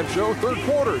halftime show. Third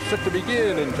quarter set to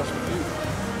begin in just a few.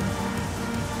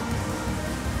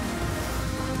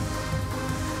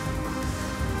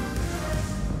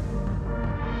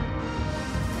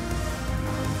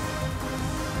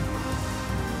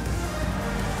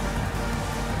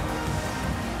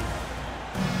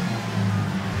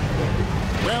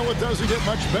 Well, it doesn't get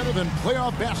much better than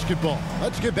playoff basketball.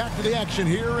 Let's get back to the action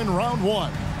here in round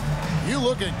 1. You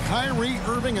look at Kyrie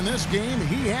Irving in this game,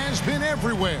 he has been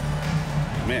everywhere.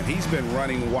 Man, he's been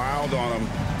running wild on them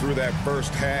through that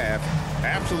first half.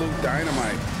 Absolute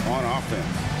dynamite on offense.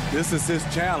 This is his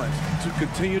challenge, to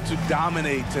continue to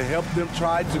dominate, to help them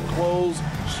try to close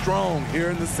strong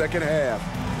here in the second half.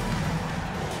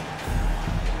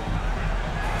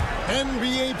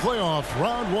 NBA playoffs,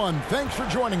 round 1. Thanks for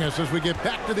joining us as we get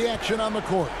back to the action on the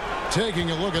court.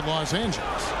 Taking a look at Los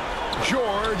Angeles.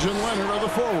 George and Leonard are the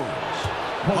forwards.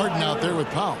 Harden out there with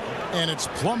Powell. And it's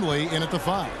Plumlee in at the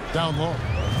 5, down low.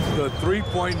 The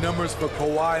three-point numbers for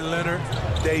Kawhi Leonard,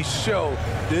 they show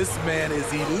this man is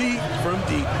elite from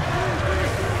deep.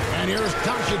 And here's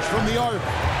Doncic from the arc.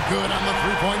 Good on the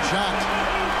three-point shot.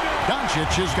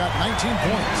 Doncic has got 19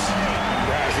 points.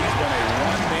 Guys, he's been a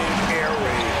one-man air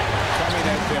raid coming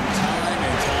at them time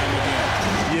and time again.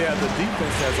 Yeah, the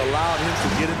defense has allowed him to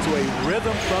get into a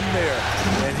rhythm from there,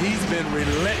 and he's been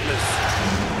relentless.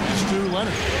 Stu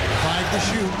Leonard, 5 to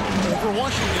shoot over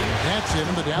Washington. That's it,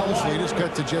 and the Dallas lead is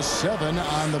cut to just 7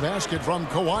 on the basket from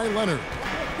Kawhi Leonard.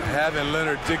 Having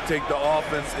Leonard dictate the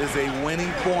offense is a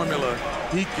winning formula.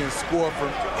 He can score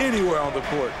from anywhere on the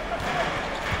court.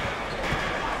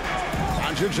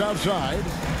 Doncic outside.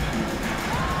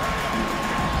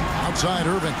 Outside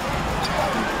Irving.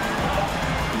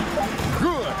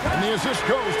 Good, and the assist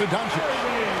goes to Doncic.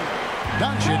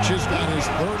 Doncic has got his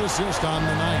 3rd assist on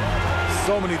the night.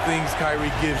 So many things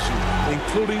Kyrie gives you,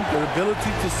 including the ability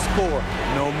to score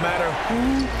no matter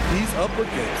who he's up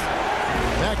against.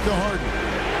 Back to Harden.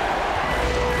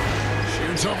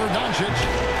 Shoots over Doncic.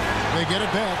 They get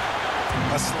it back.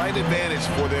 A slight advantage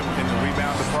for them in the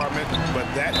rebound department, but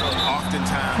that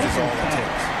oftentimes is all it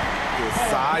takes. The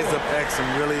size of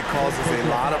Exum really causes a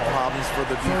lot of problems for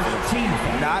the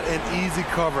defense. Not an easy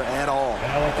cover at all.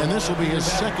 And this will be his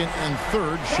second and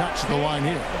third shots at the line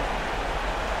here.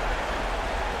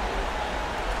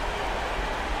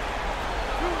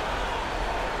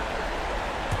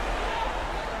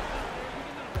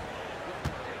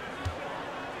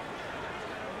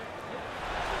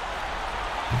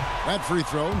 That free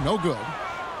throw, no good.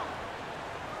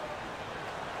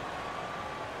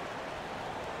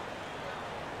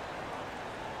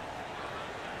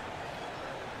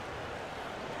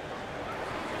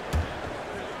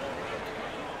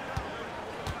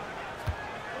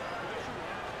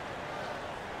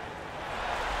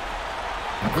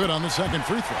 Good on the second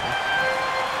free throw.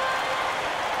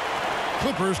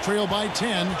 Clippers trail by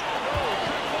 10.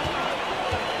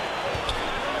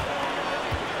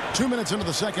 2 minutes into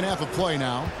the second half of play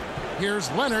now. Here's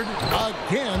Leonard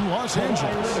again, Los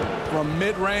Angeles. From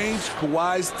mid-range,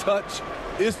 Kawhi's touch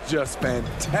is just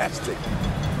fantastic.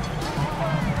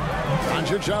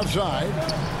 Doncic outside.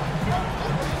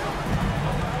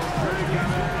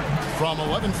 From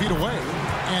 11 feet away,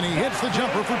 and he hits the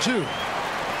jumper for 2.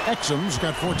 Exum's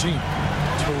got 14.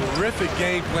 Terrific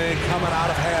game plan coming out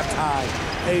of halftime.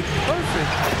 A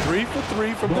perfect 3 for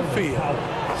 3 from the field.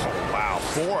 Oh, wow,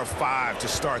 4 of 5 to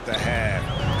start the half.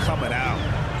 Coming out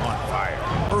on fire.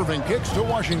 Irving kicks to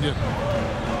Washington.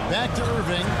 Back to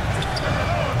Irving.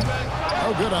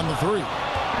 Oh, good on the 3.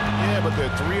 Yeah, but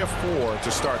they're 3 of 4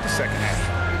 to start the second half.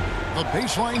 The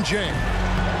baseline jam.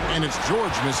 And it's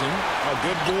George missing. A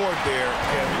good board there,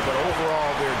 Kevin, but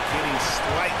overall they're getting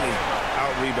slightly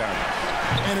out-rebounded.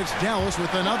 And it's Dallas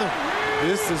with another.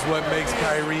 This is what makes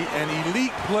Kyrie an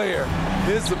elite player.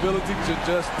 His ability to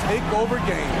just take over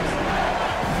games.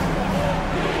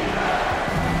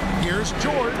 Here's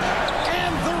George.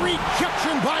 And the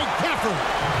rejection by Gafford.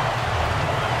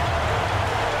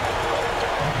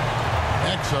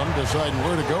 Exum deciding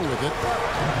where to go with it.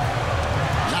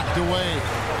 Knocked away.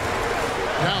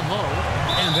 Down low,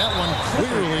 and that one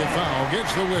clearly a foul.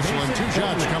 Gets the whistle, and 2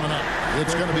 shots coming up.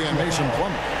 It's going to be a Mason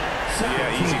Plummer.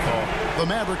 Yeah, easy call. The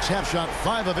Mavericks have shot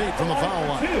 5 of 8 from the foul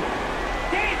line.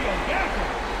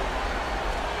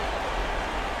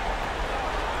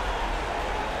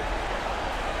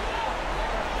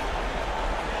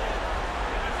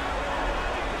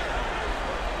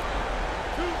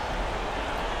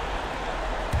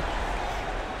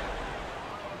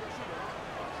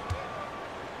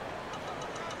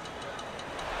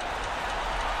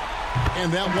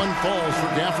 And that one falls for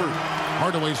Gafford.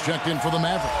 Hardaway's checked in for the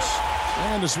Mavericks.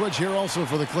 And a switch here also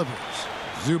for the Clippers.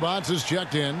 Zubats is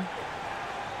checked in.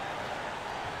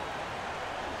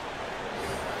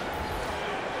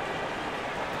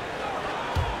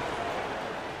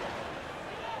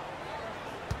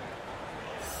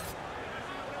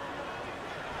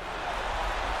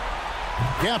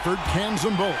 Gafford cans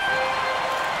them both.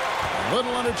 A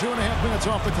little under 2.5 minutes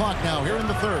off the clock now here in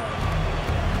the third.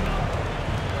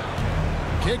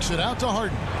 Kicks it out to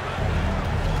Harden.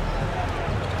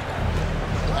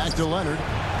 Back to Leonard.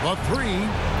 The 3.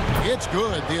 It's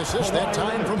good. The assist that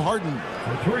time from Harden.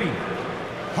 For 3.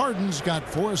 Harden's got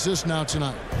 4 assists now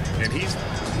tonight. And he's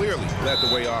clearly led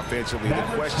the way offensively. The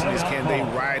question is, can they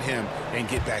ride him and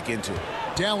get back into it?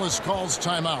 Dallas calls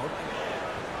timeout.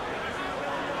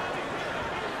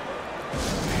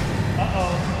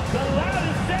 Uh-oh. The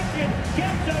loudest section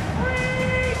gets a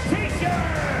free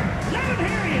t-shirt. Let him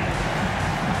hear you.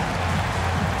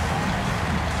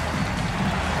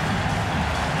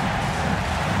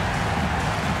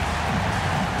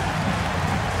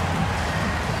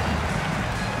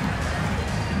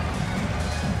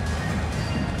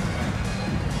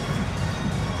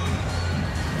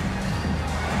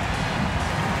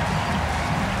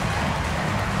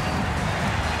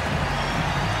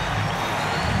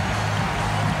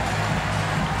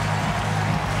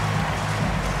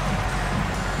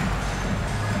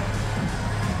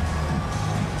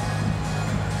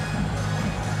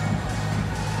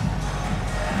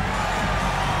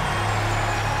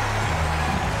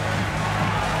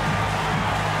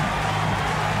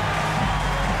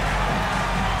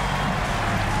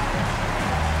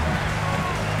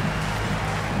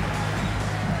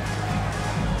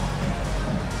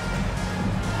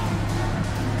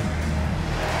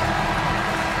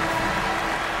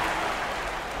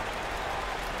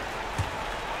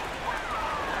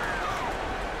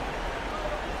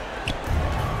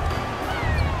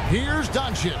 Here's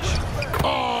Doncic.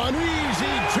 Oh, an easy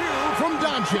 2 from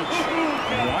Doncic.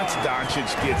 Once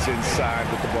Doncic gets inside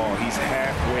with the ball, he's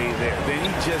halfway there. Then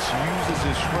he just uses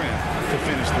his strength to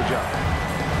finish the job.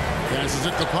 Passes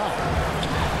it to Pop.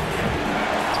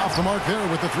 Off the mark there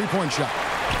with the three-point shot.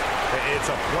 It's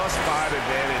a +5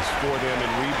 advantage for them in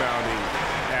rebounding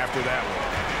after that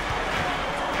one.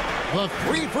 The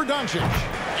three for Doncic.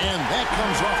 And that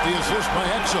comes off the assist by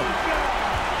Exum.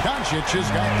 Doncic has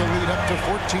got the lead up to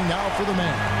 14 now for the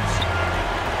Mavs.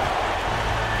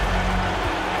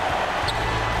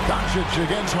 Doncic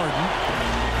against Harden.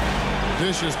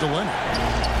 Dishes to Leonard.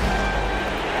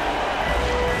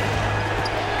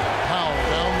 Powell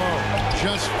down low.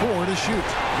 Just 4 to shoot.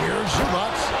 Here's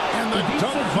Zubac. And the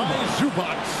dunk by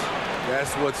Zubac.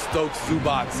 That's what stokes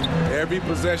Zubac. Every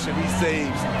possession he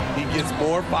saves, he gets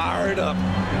more fired up.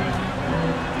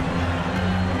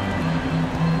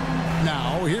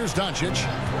 Now, here's Doncic.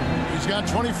 He's got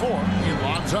 24. He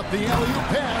lobs up the alley-oop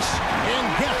pass, and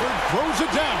Gafford throws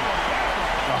it down.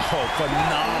 Oh,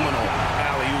 phenomenal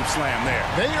alley-oop slam there.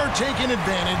 They are taking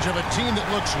advantage of a team that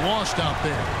looks lost out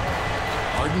there.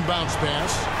 Harden bounce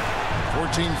pass.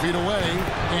 14 feet away,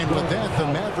 and with that, the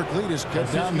Maverick lead is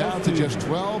cut down now to just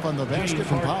 12 on the basket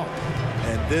from Powell.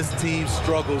 And this team's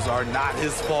struggles are not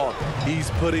his fault. He's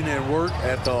putting in work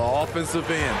at the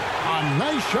offensive end. A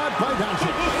nice shot by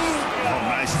Doncic. Oh,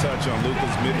 nice touch on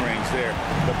Luka's mid-range there.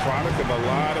 The product of a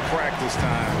lot of practice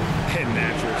time and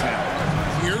natural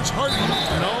talent. Here's Harden,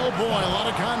 and oh boy, a lot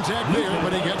of contact there,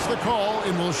 but he gets the call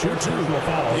and will shoot two.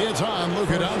 It's on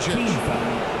Luka Doncic.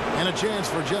 And a chance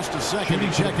for just a second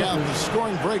to check out the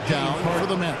scoring breakdown for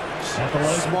the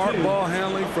Mavericks. Smart ball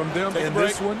handling from them in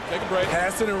this one. Take a break.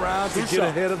 Passing around to get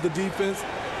ahead of the defense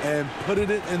and putting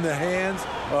it in the hands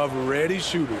of ready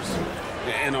shooters.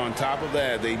 And on top of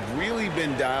that, they've really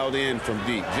been dialed in from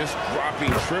deep, just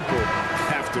dropping triple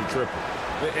after triple.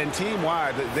 And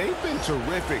team-wide, they've been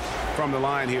terrific from the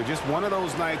line here. Just one of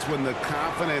those nights when the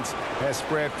confidence has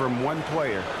spread from one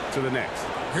player to the next.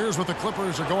 Here's what the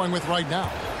Clippers are going with right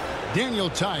now. Daniel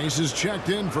Tice is checked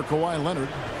in for Kawhi Leonard.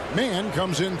 Mann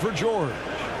comes in for George.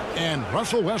 And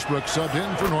Russell Westbrook subbed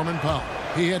in for Norman Powell.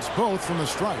 He hits both from the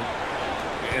stripe.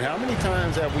 And how many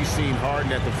times have we seen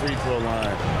Harden at the free throw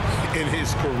line in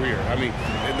his career? I mean,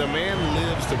 the man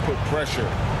lives to put pressure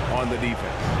on the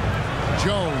defense.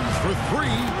 Jones for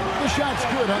three. The shot's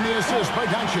good on the assist by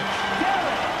Doncic.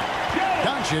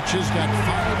 Doncic has got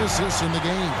 5 assists in the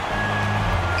game.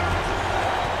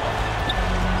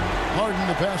 Harden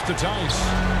to pass to Tice.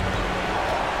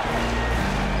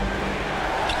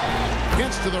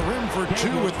 Gets to the rim for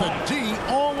 2 with the D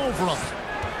all over him.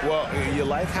 Well, you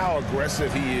like how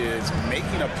aggressive he is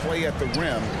making a play at the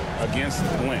rim against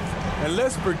length. And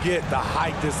let's forget the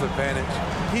height disadvantage.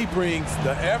 He brings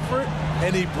the effort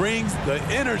and he brings the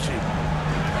energy.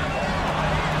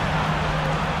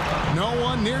 No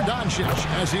one near Doncic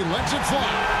as he lets it fly.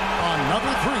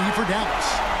 Another 3 for Dallas.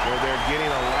 Well, they're getting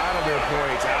a lot of their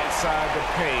points outside the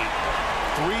paint.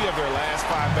 3 of their last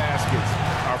 5 baskets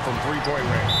are from three-point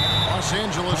range. Los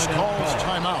Angeles calls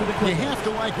timeout. You have to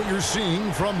like what you're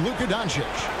seeing from Luka Doncic.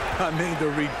 I mean, the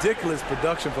ridiculous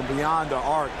production from beyond the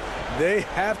arc. They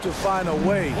have to find a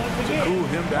way to cool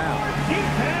him down.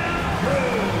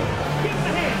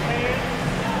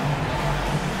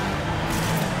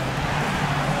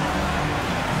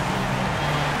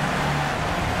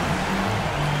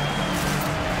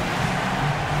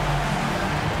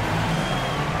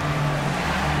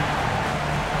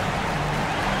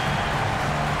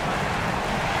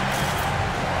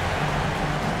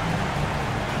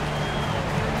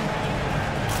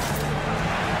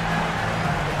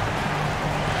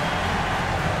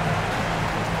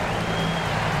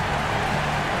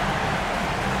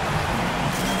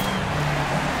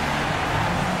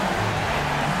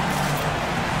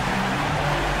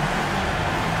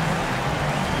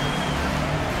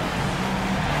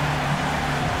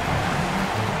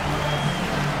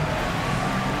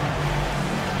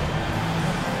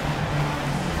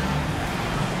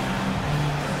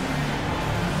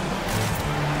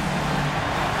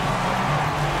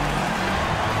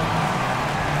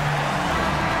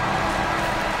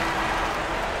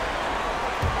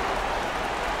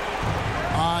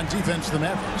 Defense, the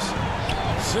Mavericks.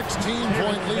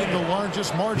 16-point lead, the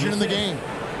largest margin in the game.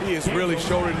 He is really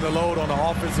shouldering the load on the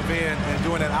offensive end and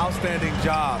doing an outstanding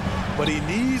job. But he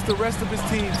needs the rest of his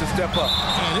team to step up.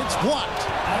 And it's blocked.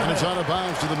 And it's out of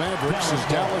bounds to the Mavericks as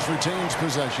Dallas retains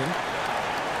possession.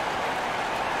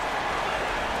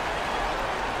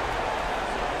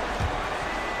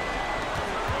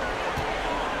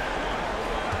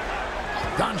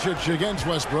 Doncic against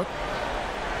Westbrook.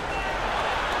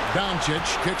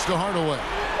 Doncic kicks to Hardaway.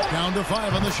 Down to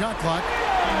 5 on the shot clock.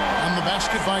 On the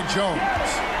basket by Jones.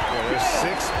 Well, there's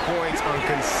 6 points on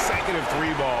consecutive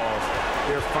 3 balls.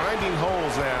 They're finding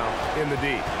holes now in the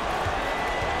D.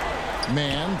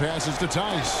 Man passes to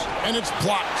Tice, and it's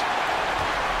blocked.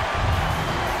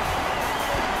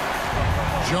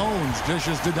 Jones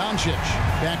dishes to Doncic.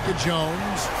 Back to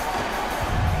Jones.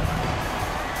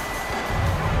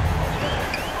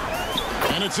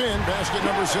 And it's in. Basket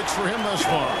number 6 for him thus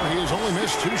far. He has only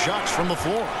missed 2 shots from the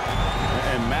floor.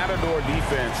 And Matador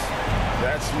defense,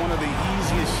 that's one of the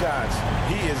easiest shots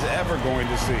he is ever going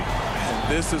to see.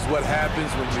 And this is what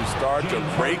happens when you start to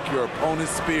break your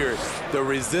opponent's spirit. The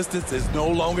resistance is no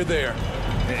longer there.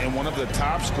 And one of the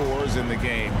top scorers in the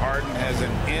game, Harden has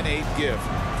an innate gift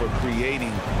for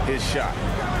creating his shot.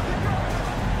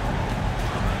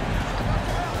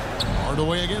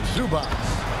 Hardaway against Zubac.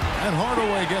 And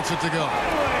Hardaway gets it to go.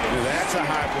 Now that's a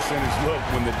high percentage look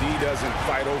when the D doesn't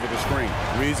fight over the screen.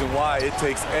 Reason why it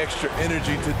takes extra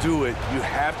energy to do it. You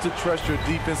have to trust your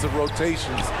defensive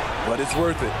rotations, but it's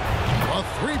worth it. A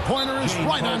three-pointer is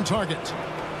right on target.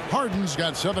 Harden's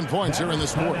got 7 points here in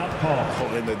this quarter.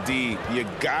 Oh, in the D, you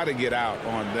got to get out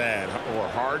on that, or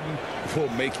Harden will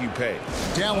make you pay.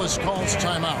 Dallas calls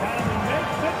timeout. Make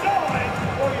some noise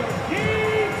for your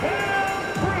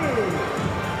D-Town crew.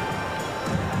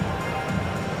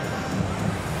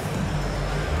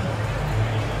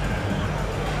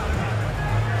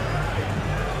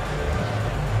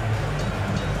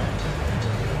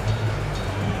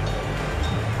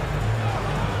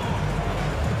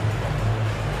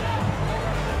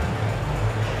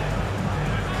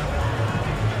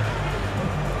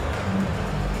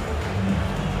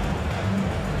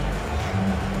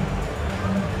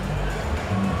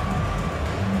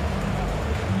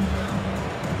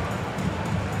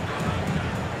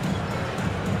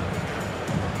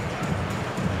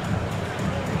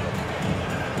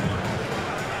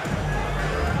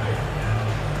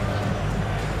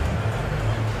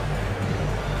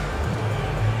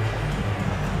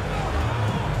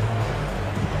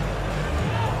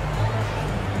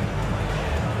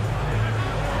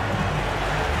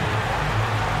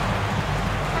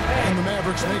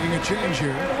 Making a change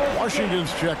here.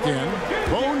 Washington's checked in.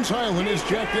 Bones Highland is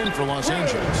checked in for Los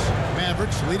Angeles.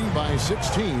 Mavericks leading by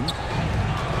 16.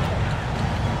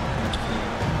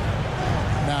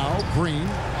 Now Green.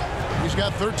 He's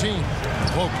got 13.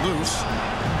 Poke loose.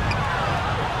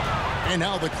 And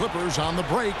now the Clippers on the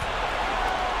break.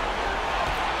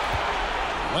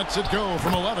 Lets it go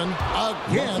from 11.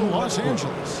 Again, Los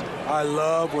Angeles. I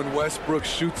love when Westbrook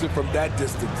shoots it from that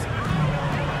distance.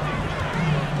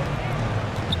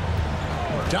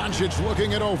 Doncic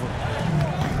looking it over.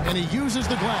 And he uses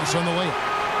the glass on the layup.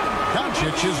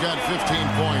 Doncic has got 15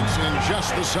 points in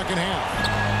just the second half.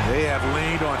 They have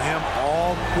leaned on him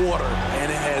all quarter,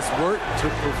 and it has worked to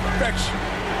perfection.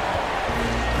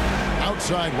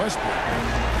 Outside Westbrook.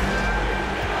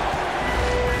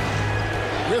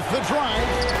 With the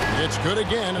drive. It's good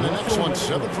again, and the next one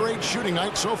 7 for 8 shooting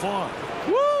night so far.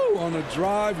 Woo! On a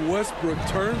drive, Westbrook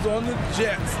turns on the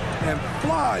Jets and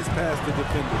flies past the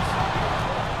defenders.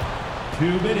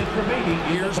 2 minutes remaining.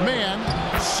 Here's Man.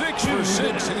 6 for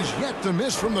 6. He's yet to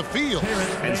miss from the field.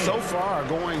 And so far,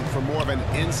 going for more of an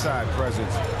inside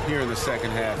presence here in the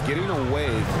second half, getting away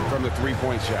from the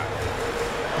three-point shot.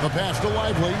 The pass to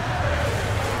Lively.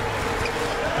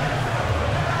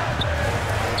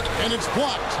 And it's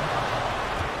blocked.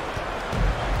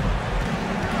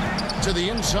 To the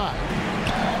inside.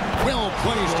 Well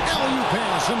placed. Alley-oop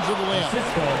pass into the layup.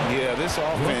 Yeah, this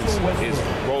offense is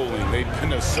rolling. They've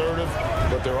been assertive,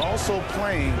 but they're also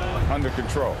playing under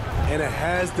control. And it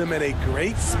has them in a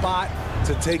great spot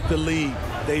to take the lead.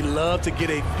 They love to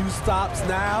get a few stops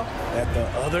now at the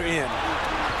other end.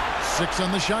 6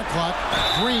 on the shot clock.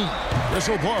 Green.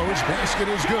 Whistle blows. Basket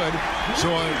is good.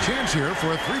 So a chance here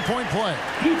for a three-point play.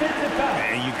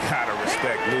 And you got to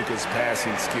respect Luka's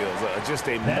passing skills. Just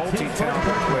a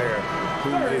multi-talented player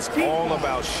who is all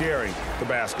about sharing the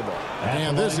basketball.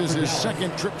 And this is his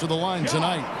second trip to the line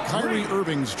tonight. Kyrie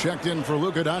Irving's checked in for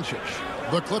Luka Doncic.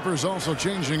 The Clippers also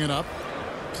changing it up.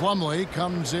 Plumlee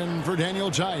comes in for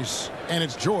Daniel Tice. And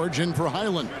it's George in for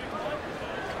Highland.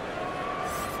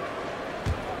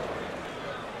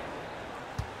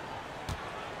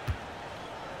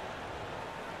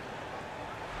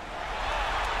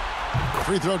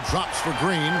 Free throw drops for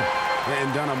Green.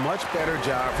 And done a much better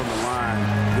job from the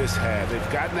line this half.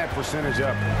 They've gotten that percentage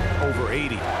up over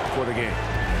 80 for the game.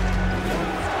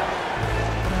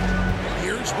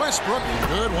 Here's Westbrook.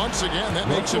 Good once again. That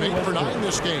makes him 8 for 9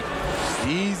 this game.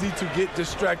 Easy to get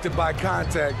distracted by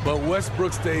contact, but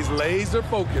Westbrook stays laser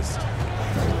focused.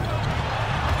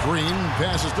 Green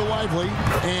passes to Lively.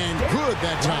 And good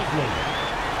that time.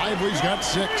 Lively's got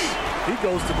 6. He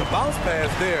goes to the bounce pass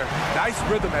there. Nice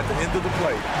rhythm at the end of the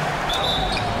play.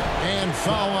 And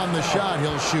foul on the shot.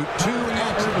 He'll shoot 2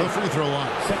 at the free throw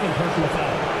line. Second personal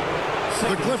foul.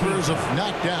 The Clippers have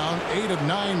knocked down 8 of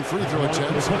 9 free throw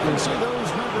attempts. You can see those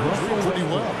numbers read pretty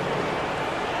well.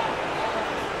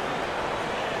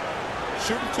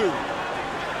 Shooting 2.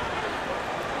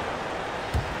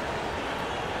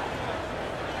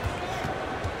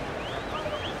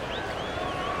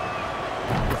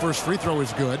 The first free throw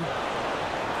is good.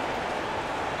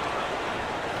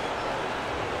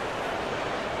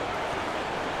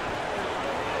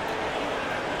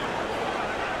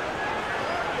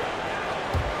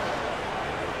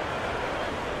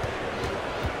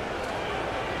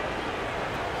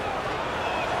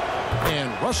 And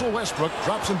Russell Westbrook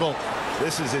drops them both.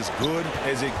 This is as good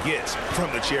as it gets from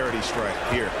the charity stripe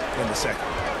here in the second.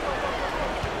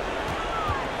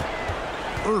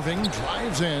 Irving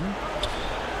drives in.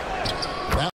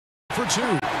 That for 2.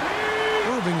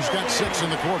 Irving's got 6 in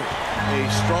the quarter. A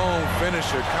strong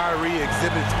finisher. Kyrie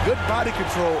exhibits good body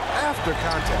control after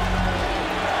contact.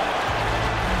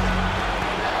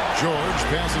 George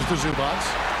passes to Zubats.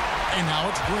 And now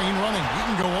it's Green running. He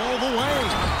can go all the way.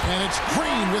 And it's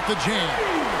Green with the jam.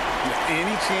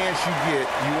 Any chance you get,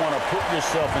 you want to put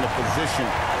yourself in a position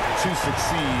to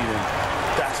succeed, and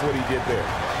that's what he did there.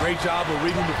 Great job of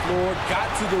reading the floor, got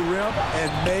to the rim,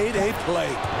 and made a play.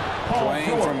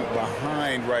 Playing from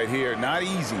behind right here, not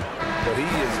easy, but he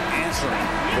is answering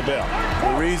the bell.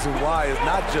 The reason why is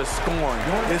not just scoring,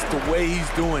 it's the way he's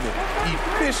doing it.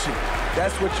 Efficient.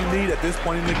 That's what you need at this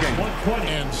point in the game.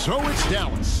 And so it's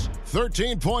Dallas.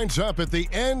 13 points up at the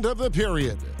end of the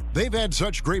period. They've had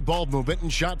such great ball movement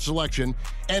and shot selection,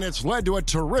 and it's led to a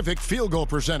terrific field goal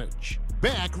percentage.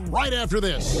 Back right after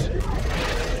this.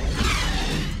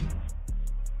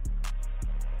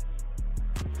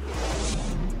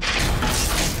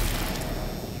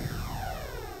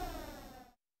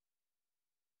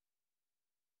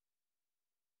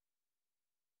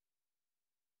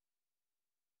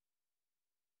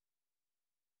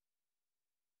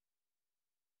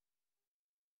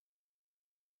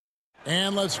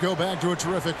 And let's go back to a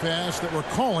terrific pass that we're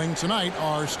calling tonight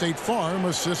our State Farm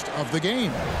assist of the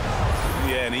game.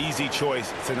 Yeah, an easy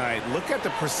choice tonight. Look at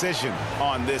the precision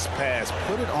on this pass.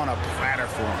 Put it on a platter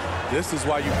for him. This is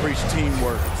why you preach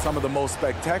teamwork. Some of the most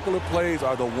spectacular plays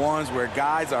are the ones where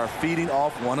guys are feeding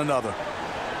off one another.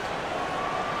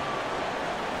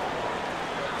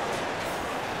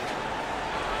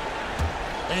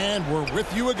 And we're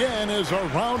with you again as our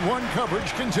round 1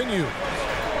 coverage continues.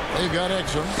 They've got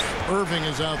Exum. Irving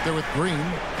is out there with Green.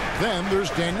 Then there's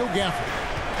Daniel Gafford.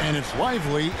 And it's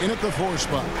Lively in at the 4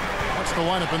 spot. That's the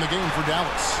lineup in the game for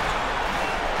Dallas.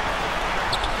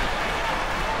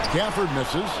 Gafford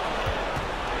misses.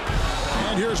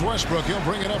 And here's Westbrook. He'll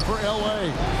bring it up for L.A.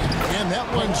 And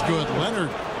that one's good. Leonard.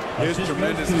 His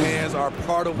tremendous hands are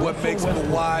part of what makes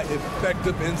Kawhi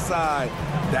effective inside.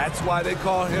 That's why they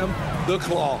call him the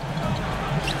Claw.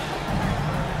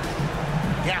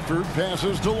 Gafford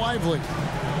passes to Lively.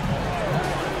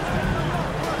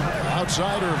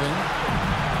 Outside Irving.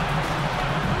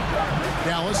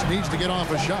 Dallas needs to get off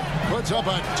a shot. Puts up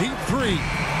a deep 3.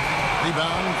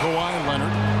 Rebound, Kawhi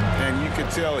Leonard. And you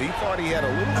could tell he thought he had a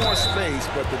little more space,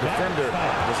 but the defender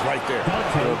was right there.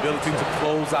 The ability to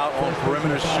close out on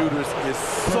perimeter shooters is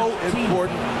so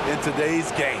important in today's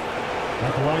game.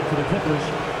 At the line for the Clippers,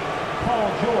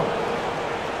 Paul George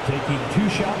taking 2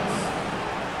 shots.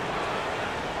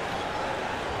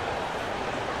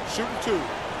 Shooting 2.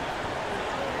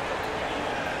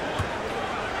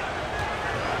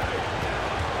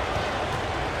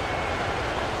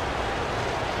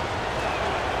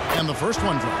 And the first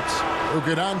one drops.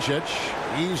 Luka Doncic,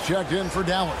 he's checked in for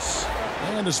Dallas.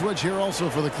 And a switch here also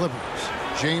for the Clippers.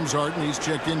 James Harden, he's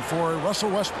checked in for Russell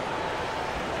Westbrook.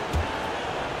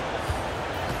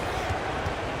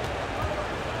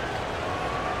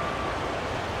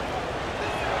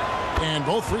 And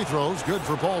both free throws good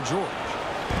for Paul George.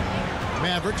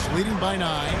 Mavericks leading by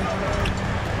 9.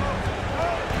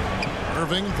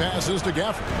 Irving passes to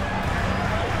Gafford.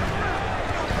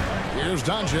 Here's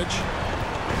Doncic.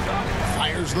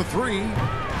 Fires the 3.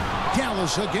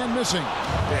 Dallas again missing.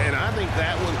 And I think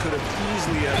that one could have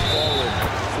easily have fallen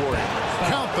for him.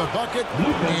 Count the bucket,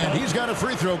 and he's got a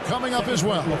free throw coming up as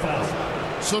well.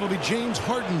 So it'll be James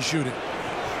Harden shooting.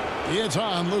 It's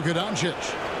on Luka Doncic.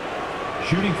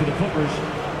 Shooting for the Clippers,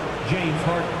 James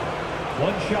Harden.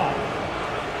 1 shot.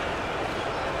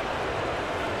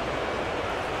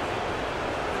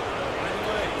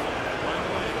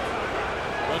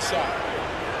 One shot.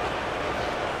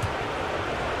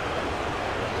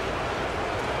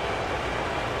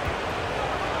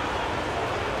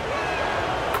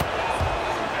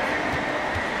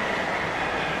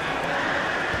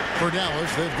 For Dallas,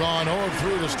 they've gone 0 of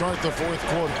 3 to start the fourth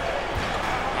quarter.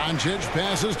 Doncic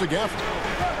passes to Gafford.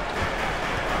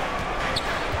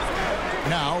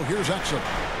 Now, here's Exum.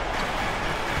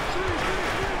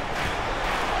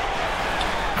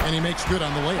 And he makes good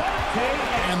on the layup.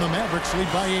 And the Mavericks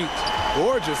lead by 8.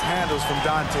 Gorgeous handles from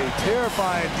Dante.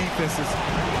 Terrifying defenses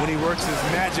when he works his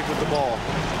magic with the ball.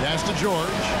 Pass to George.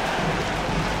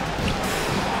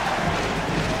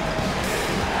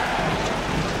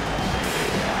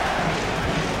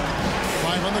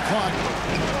 On the clock.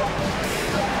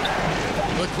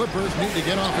 The Clippers need to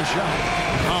get off a shot.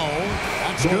 Oh,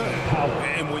 that's good.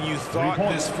 And when you thought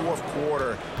this fourth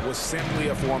quarter was simply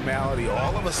a formality,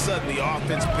 all of a sudden the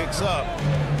offense picks up,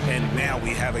 and now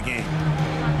we have a game.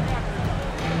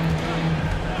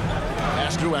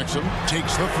 Pass to Exum.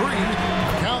 Takes the three.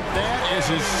 Count that as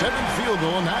his 7th field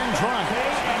goal, 9 tries.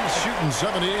 He's shooting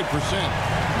 78%.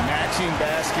 Matching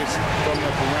baskets from the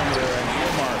perimeter, an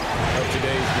earmark of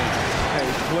today's game. Hey,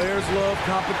 players love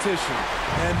competition,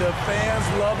 and the fans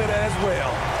love it as well.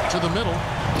 To the middle,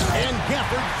 and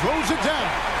Gafford throws it down.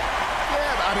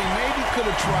 Yeah, I mean, maybe could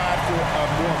have tried for a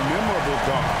more memorable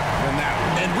dunk than that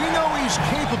one. And we know he's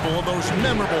capable of those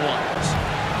memorable ones.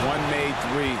 One made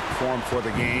 3 formed for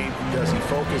the game. Does he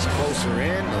focus closer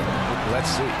in? Let's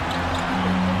see.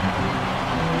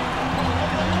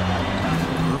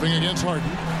 Irving against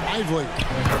Harden. Lively.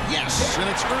 Yes,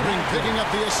 and it's Irving picking up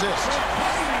the assist.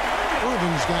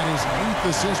 Irving's got his 8th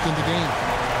assist in the game.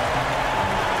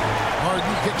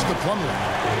 Harden kicks to Plumlee.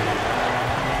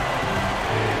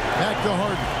 Back to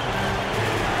Harden.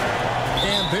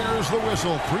 And there's the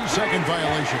whistle. 3-second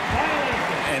violation.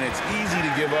 And it's easy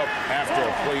to give up after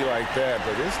a play like that,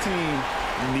 but this team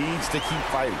needs to keep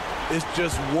fighting. It's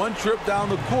just one trip down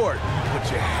the court, but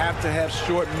you have to have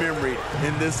short memory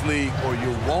in this league or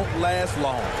you won't last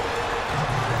long.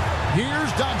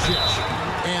 Here's Doncic.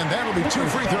 And that'll be 2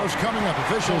 free throws coming up.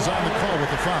 Officials on the call with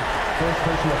the foul.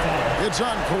 It's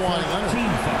on Kawhi Leonard.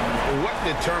 What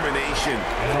determination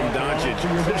from Doncic,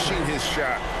 pushing his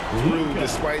shot through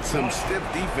despite some stiff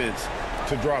defense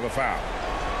to draw the foul.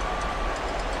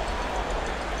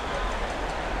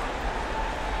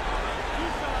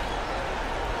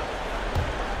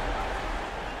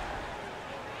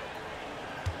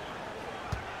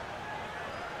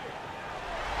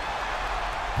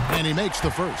 And he makes the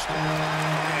first.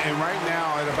 And right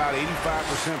now at about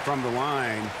 85% from the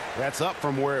line, that's up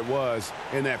from where it was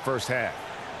in that first half.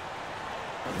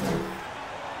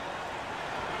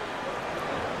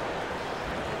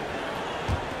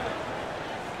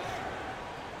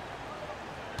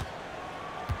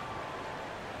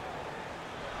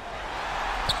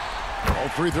 All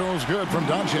free throws good from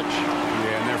Doncic.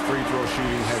 Yeah, and their free throw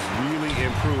shooting has really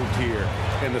improved here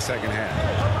in the second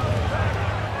half.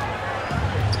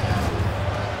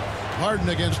 Harden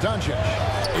against Doncic.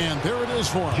 And there it is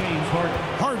for him. James Harden.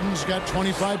 Harden's got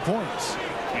 25 points.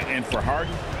 And for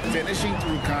Harden, finishing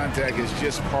through contact is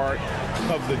just part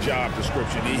of the job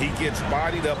description. He gets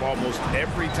bodied up almost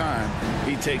every time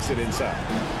he takes it inside.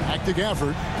 Back to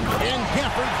Gafford. And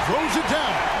Gafford throws it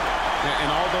down. And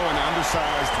although an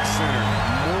undersized center,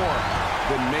 more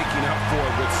than making up for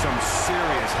it with some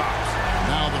serious hops.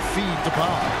 Now the feed to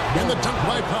Powell. And the dunk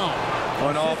by Powell.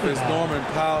 On offense, Norman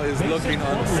Powell is looking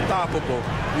unstoppable.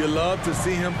 You love to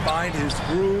see him find his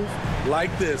groove like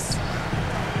this.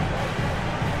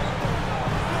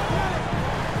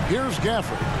 Here's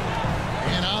Gafford.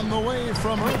 And on the way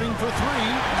from Irving for 3.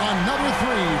 Another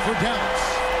 3 for Dallas.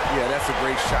 Yeah, that's a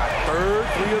great shot. 3rd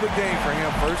 3 of the game for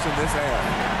him, first in this half.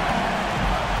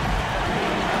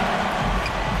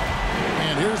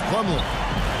 And here's Plumlee.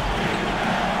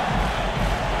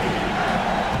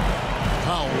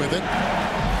 Powell with it.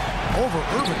 Over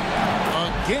Irving.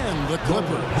 Again, the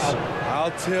Clippers.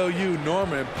 I'll tell you,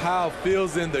 Norman Powell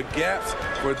fills in the gaps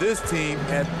for this team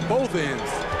at both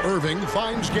ends. Irving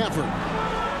finds Gafford.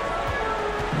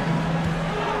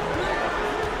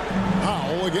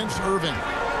 Powell against Irving.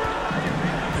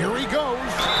 Here he goes.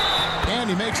 And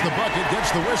he makes the bucket,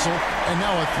 gets the whistle, and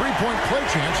now a 3-point play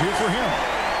chance here for him.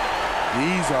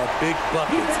 These are big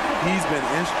buckets. He's been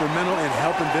instrumental in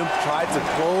helping them try to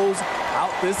close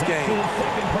out this game.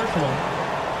 Second personal.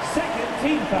 Second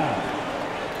team foul.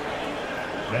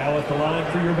 Now at the line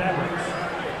for your Mavericks,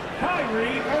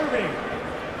 Kyrie Irving.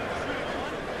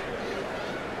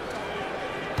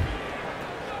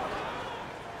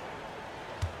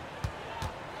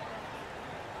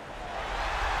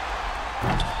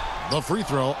 The free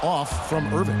throw off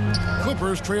from Irving.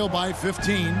 Clippers trail by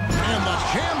 15. And the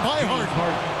jam by Harden.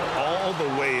 All the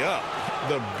way up.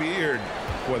 The beard.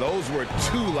 Well, those were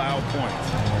 2 loud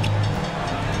points.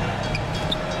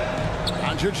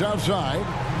 Doncic outside.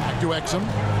 Back to Exum.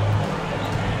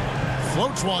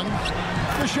 Floats one.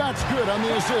 The shot's good on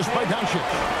the assist by Doncic.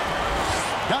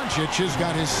 Doncic has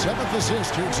got his 7th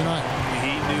assist here tonight.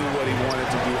 He knew what he wanted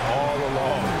to do all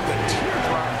along. The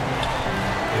teardrop.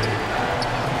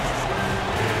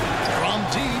 From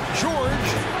deep, George.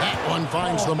 That one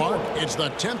finds the mark. It's the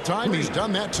 10th time he's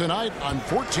done that tonight on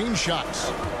 14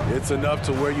 shots. It's enough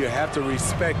to where you have to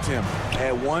respect him.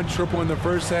 Had 1 triple in the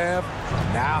first half,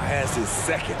 now has his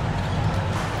 2nd.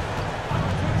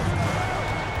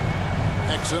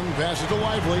 Exum passes to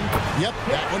Lively. Yep,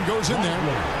 that one goes in there.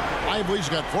 Lively's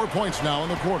got 4 points now in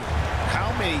the quarter.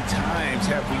 How many times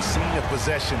have we seen a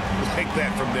possession like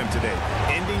that from them today?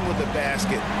 Ending with a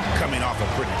basket, coming off a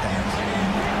pretty pass.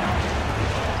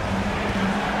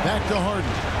 Back to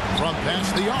Harden. From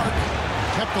past the arc.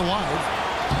 Kept alive.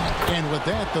 And with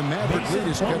that, the Maverick lead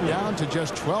is cut down to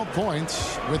just 12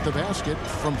 points with the basket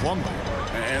from Plumlee.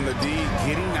 And the D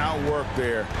getting outworked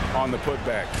there on the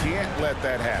putback. Can't let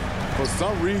that happen. For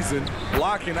some reason,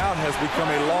 blocking out has become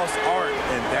a lost art,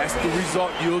 and that's the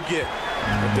result you'll get.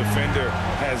 The defender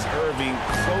has Irving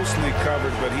closely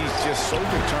covered, but he's just so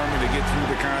determined to get through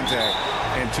the contact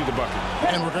and to the bucket.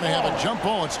 And we're going to have a jump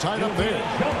ball. It's tied up there.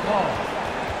 Jump ball.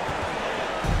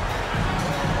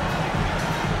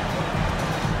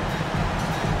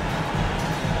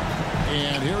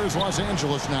 And here is Los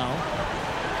Angeles now.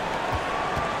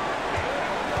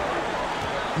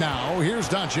 Now, here's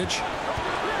Doncic.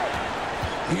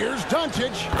 Here's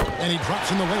Doncic. And he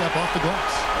drops in the layup off the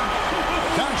glass.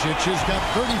 Doncic has got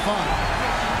 35.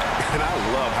 And I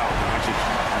love how Doncic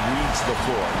reads the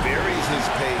floor, varies his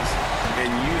pace, and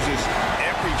uses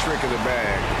every trick of the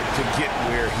bag to get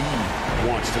where he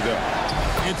wants to go.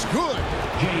 It's good.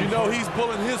 You know he's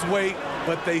pulling his weight,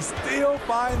 but they still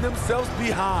find themselves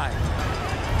behind.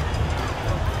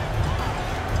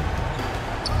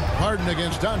 Harden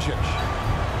against Doncic.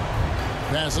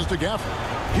 Passes to Gafford.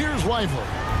 Here's Lively.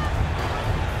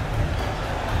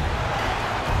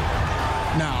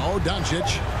 Now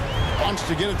Doncic wants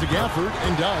to get it to Gafford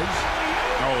and does.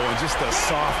 Oh, and just a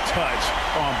soft touch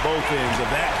on both ends of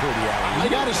that pretty alley. I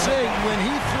got to say, when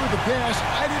he threw the pass,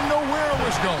 I didn't know where it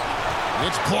was going.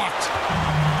 It's blocked.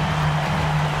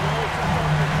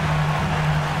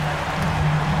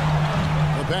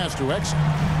 The pass to Exum.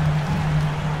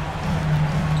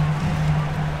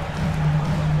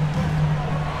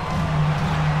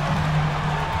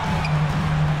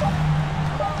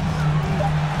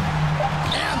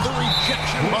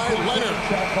 By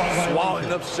Leonard.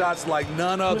 Swallowing up shots like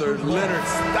none other. Leonard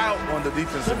stout on the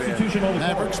defensive end.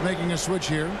 Mavericks making a switch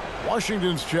here.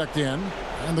 Washington's checked in.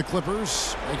 And the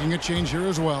Clippers making a change here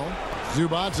as well.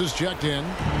 Zubats is checked in.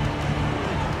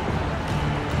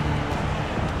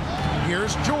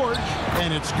 Here's George.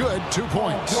 And it's good. 2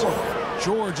 points.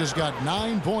 George has got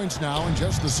 9 points now in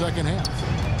just the second half.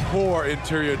 Poor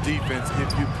interior defense.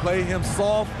 If you play him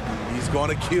soft, he's going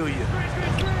to kill you.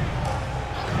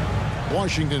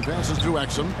 Washington passes to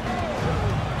Exum.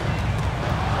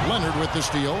 Leonard with the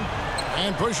steal.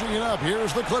 And pushing it up.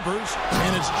 Here's the Clippers.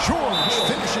 And it's George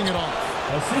finishing it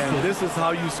off. And this is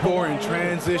how you score in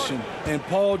transition. And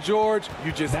Paul George,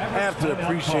 you just have to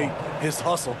appreciate his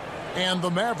hustle. And the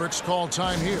Mavericks call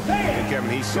time here. And Kevin,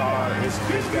 he saw his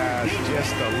guys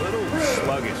just a little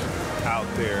sluggish out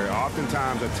there.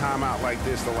 Oftentimes a timeout like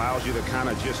this allows you to kind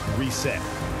of just reset.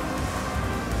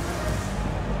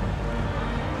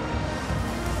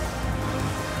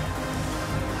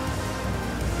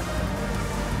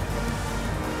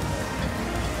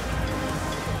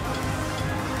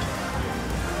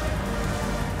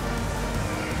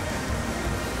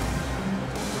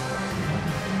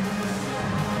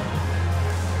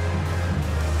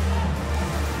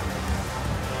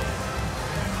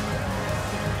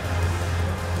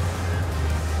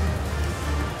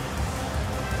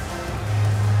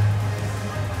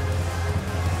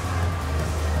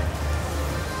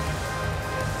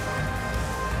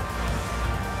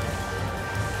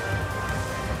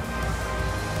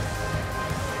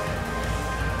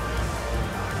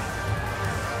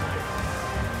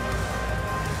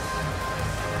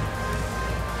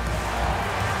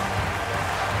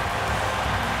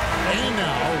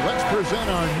 Present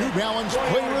our New Balance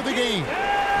Player of the Game,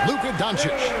 Luka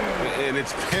Doncic. And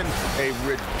it's been a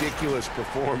ridiculous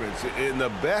performance in the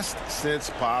best sense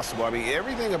possible. I mean,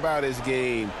 everything about his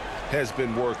game has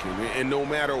been working. And no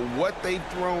matter what they've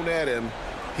thrown at him,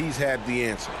 he's had the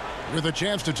answer. With a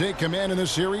chance to take command in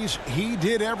this series, he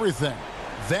did everything.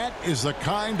 That is the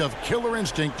kind of killer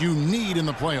instinct you need in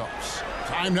the playoffs.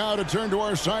 Time now to turn to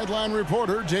our sideline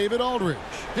reporter, David Aldridge.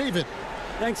 David.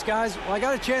 Thanks, guys. Well, I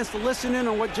got a chance to listen in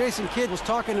on what Jason Kidd was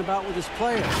talking about with his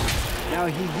players. Now,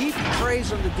 he heaped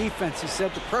praise on the defense. He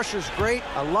said, the pressure's great.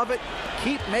 I love it.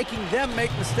 Keep making them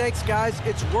make mistakes, guys.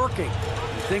 It's working.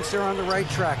 He thinks they're on the right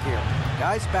track here.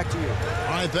 Guys, back to you.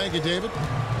 All right, thank you, David.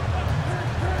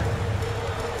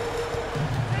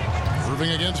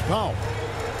 Irving against Powell.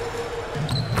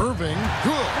 Irving,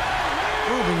 good.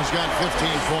 Irving's got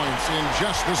 15 points in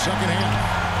just the second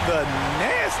half. The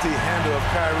nasty handle of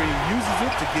Kyrie uses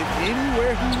it to get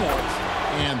anywhere he wants.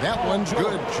 And that one's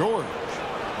good, George.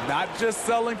 Not just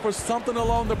selling for something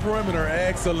along the perimeter.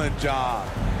 Excellent job.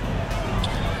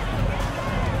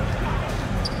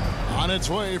 On its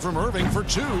way from Irving for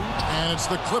 2, and it's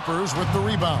the Clippers with the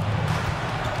rebound.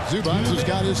 Zubac has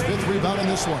got his 5th rebound in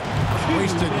this one.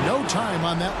 Wasted no time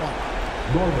on that one.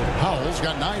 Powell's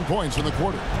got 9 points in the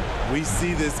quarter. We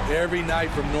see this every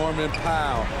night from Norman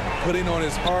Powell, putting on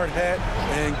his hard hat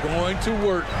and going to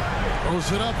work.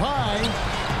 Throws it up high.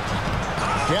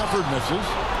 Gafford misses.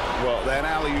 Well, that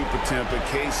alley-oop attempt, a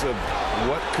case of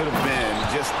what could have been,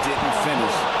 just didn't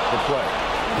finish the play.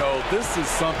 No, this is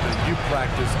something you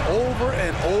practice over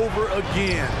and over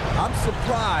again. I'm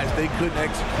surprised they couldn't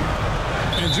execute.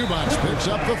 And Zubac picks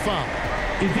up the foul.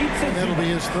 And that'll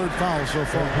be his 3rd foul so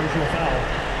far. Personal foul.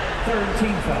 3rd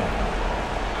team foul.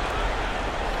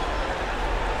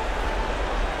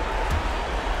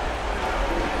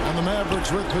 And the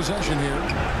Mavericks with possession here.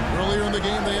 Earlier in the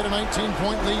game, they had a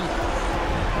 19-point lead.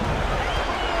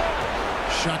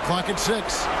 Shot clock at 6.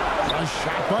 A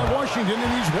shot by Washington,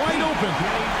 and he's wide open.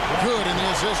 Good, and the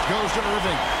assist goes to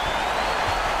Irving.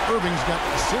 Irving's got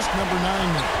assist number 9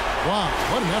 now. Wow,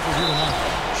 what an effort here tonight.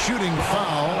 Shooting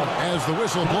foul as the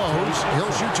whistle blows.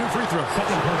 He'll shoot 2 free throws.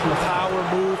 Power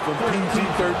move from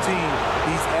PG-13.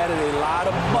 He's added a lot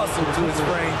of muscle to his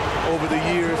frame over the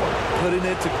years, putting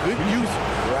it to good use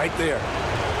right there.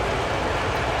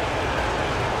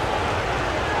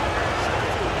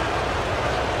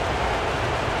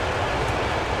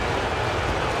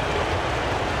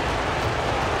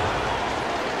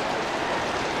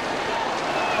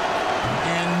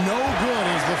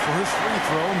 First free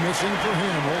throw missing for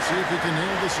him. We'll see if he can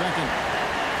nail the second.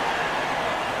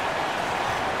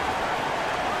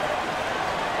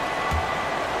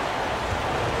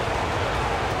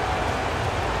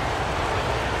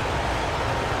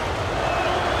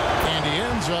 And he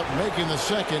ends up making the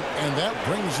second, and that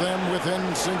brings them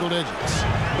within single digits.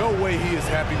 No way he is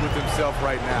happy with himself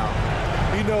right now.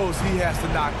 He knows he has to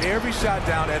knock every shot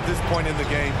down at this point in the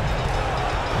game.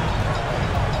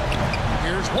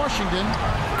 Here's Washington.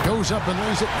 Goes up and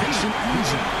lays it nice and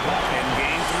easy. And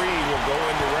game 3 will go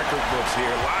into record books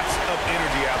here. Lots of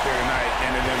energy out there tonight,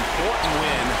 and an important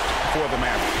win for the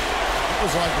Mavericks. It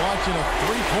was like watching a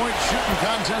 3-point shooting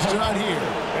contest tonight here.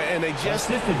 And they just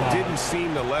didn't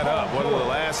seem to let up. Whether the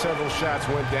last several shots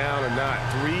went down or not,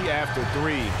 3 after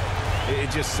 3, it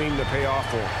just seemed to pay off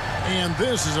for them. And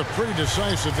this is a pretty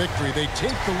decisive victory. They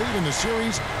take the lead in the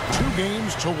series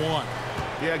 2-1.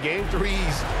 Yeah, game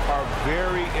 3s are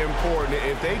very important.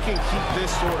 If they can keep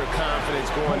this sort of confidence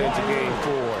going into game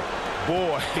 4,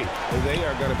 boy, they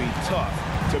are going to be tough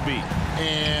to beat.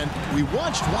 And we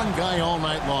watched one guy all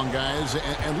night long, guys,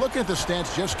 and looking at the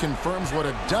stats just confirms what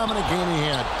a dominant game he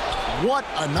had. What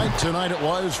a night tonight it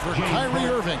was for Kyrie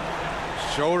Irving.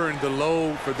 Shouldering the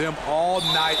load for them all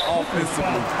night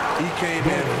offensively. He came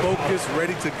in focused,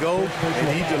 ready to go, and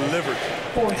he delivered.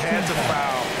 Had to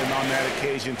foul, and on that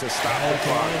occasion to stop the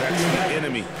clock. That's the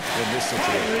enemy in this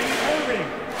situation.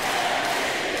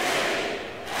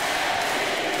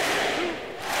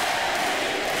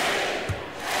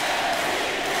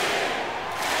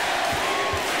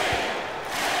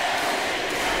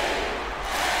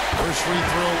 First free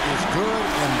throw is good,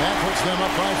 and that puts them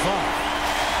up by 5.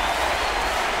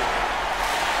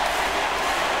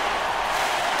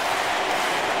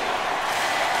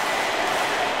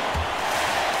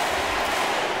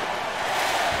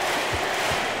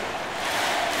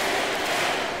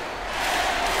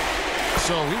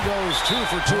 So he goes 2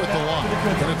 for 2 at the line,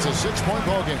 and it's a 6-point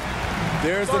ball game.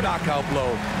 There's the knockout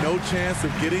blow. No chance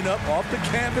of getting up off the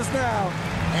canvas now.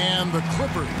 And the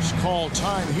Clippers call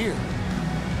time here.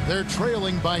 They're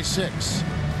trailing by 6.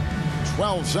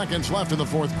 12 seconds left in the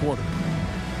 4th quarter.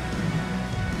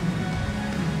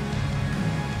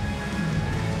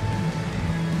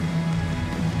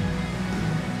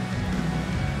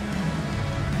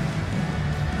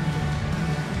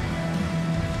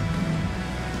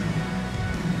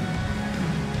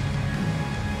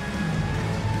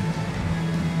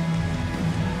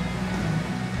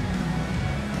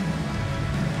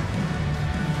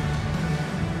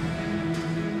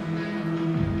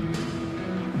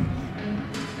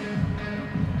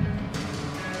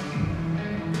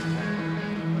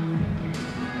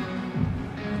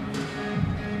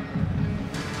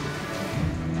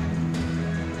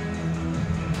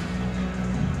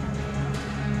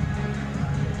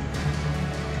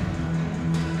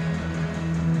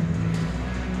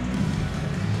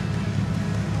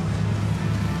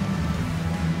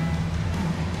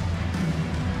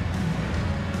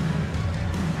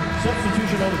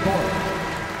 Substitution on the court.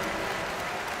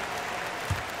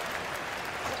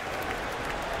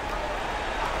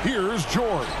 Here's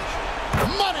George.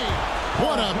 Money!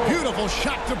 What a beautiful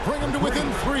shot to bring him to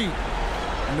within 3.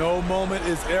 No moment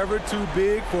is ever too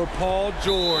big for Paul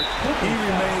George. He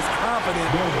remains confident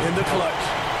in the clutch.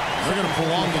 They're going to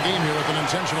prolong the game here with an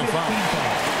intentional foul.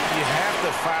 You have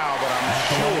to foul, but I'm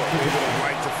sure they would have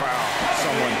liked to foul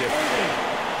someone different.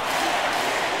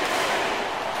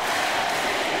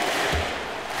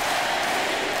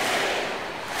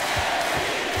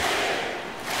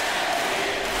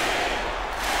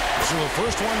 So the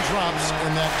first one drops,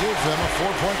 and that gives them a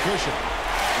 4-point cushion.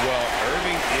 Well,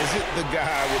 Irving isn't the guy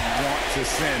I would want to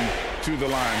send to the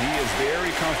line. He is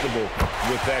very comfortable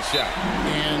with that shot.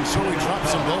 And so he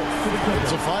drops them both.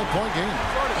 It's a 5-point game.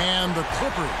 And the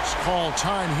Clippers call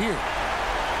time here.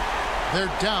 They're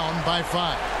down by 5.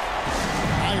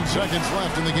 9 seconds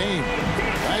left in the game.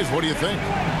 Guys, what do you think?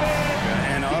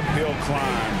 An uphill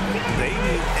climb. They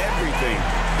need everything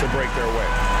to break their way.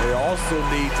 They also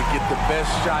need to get the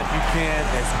best shot you can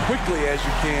as quickly as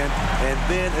you can, and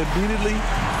then immediately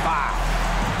foul.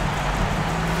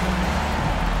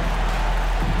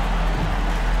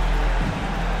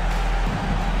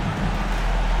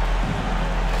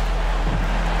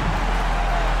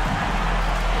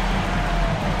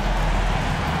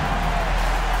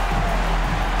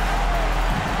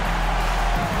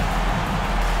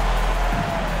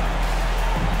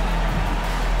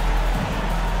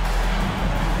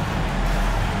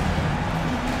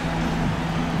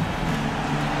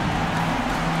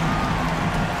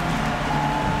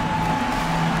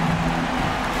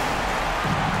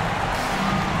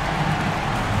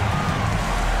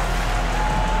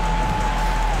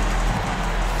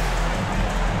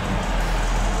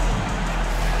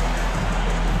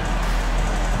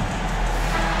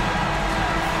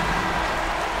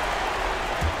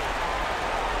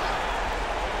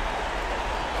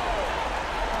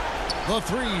 The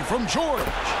 3 from George.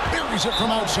 Buries it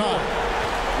from outside.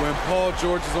 When Paul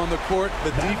George is on the court, the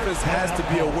defense has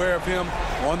to be aware of him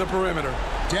on the perimeter.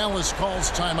 Dallas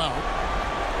calls timeout.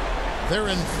 They're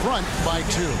in front by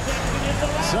 2.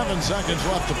 7 seconds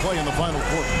left to play in the final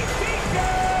quarter.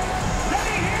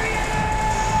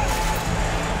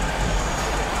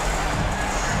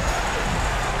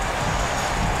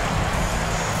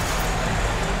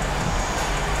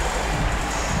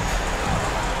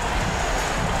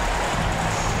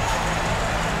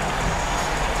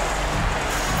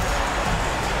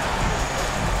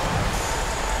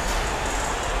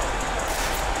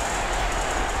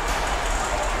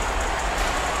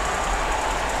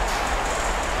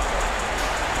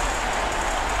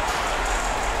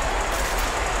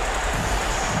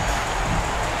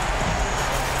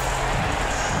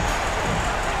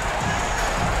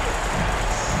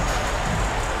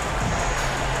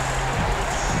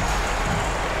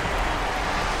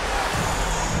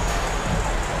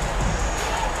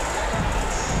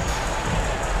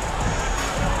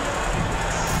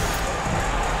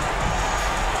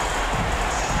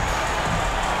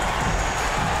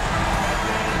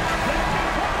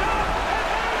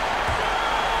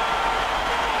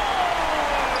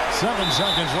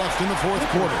 Seconds left in the fourth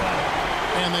quarter.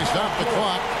 And they stop the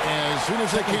clock as soon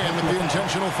as they can with the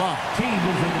intentional foul. Team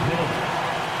is in the building.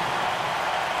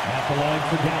 At the line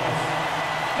for Dallas.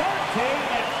 Dante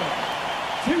Exum.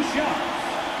 2 shots.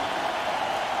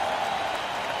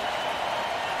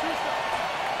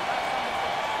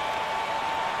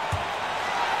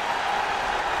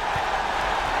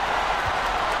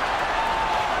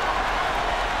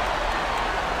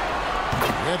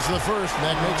 That's the first.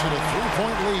 That makes it a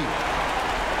 3-point lead.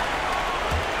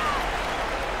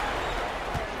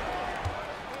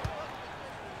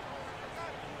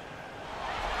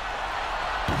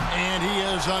 And he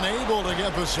is unable to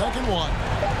get the second one.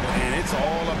 And it's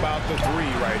all about the 3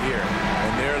 right here.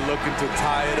 And they're looking to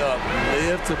tie it up.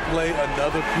 Live to play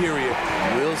another period.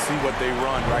 We'll see what they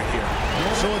run right here.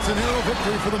 So it's a narrow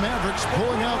victory for the Mavericks,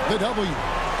 pulling out the W.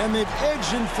 And they've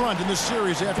edged in front in the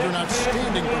series after an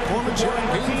outstanding performance here in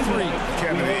Game 3.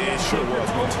 Kevin, it sure was.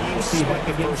 When teams sweat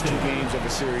the first 2 games of a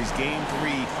series, Game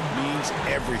 3 means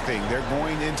everything. They're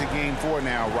going into Game 4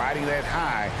 now, riding that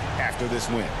high after this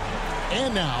win.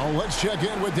 And now, let's check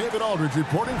in with David Aldridge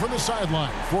reporting from the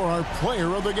sideline for our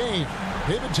player of the game.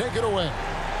 David, take it away.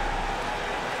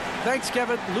 Thanks,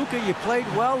 Kevin. Luka, you played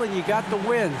well and you got the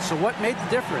win. So what made the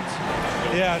difference?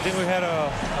 Yeah, I think we had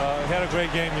a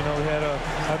great game. You know,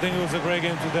 I think it was a great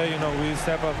game today. You know, we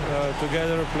step up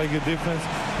together, play good defense,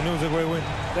 and it was a great win.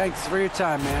 Thanks for your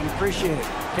time, man. Appreciate it.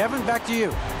 Kevin, back to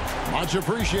you. Much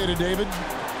appreciated, David.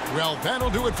 Well, that'll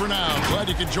do it for now. Glad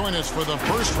you could join us for the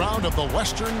first round of the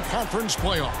Western Conference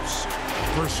playoffs.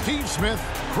 For Steve Smith,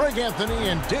 Craig Anthony,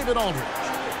 and David Aldridge,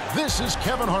 this is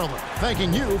Kevin Harlan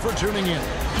thanking you for tuning in.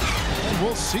 And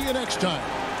we'll see you next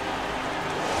time.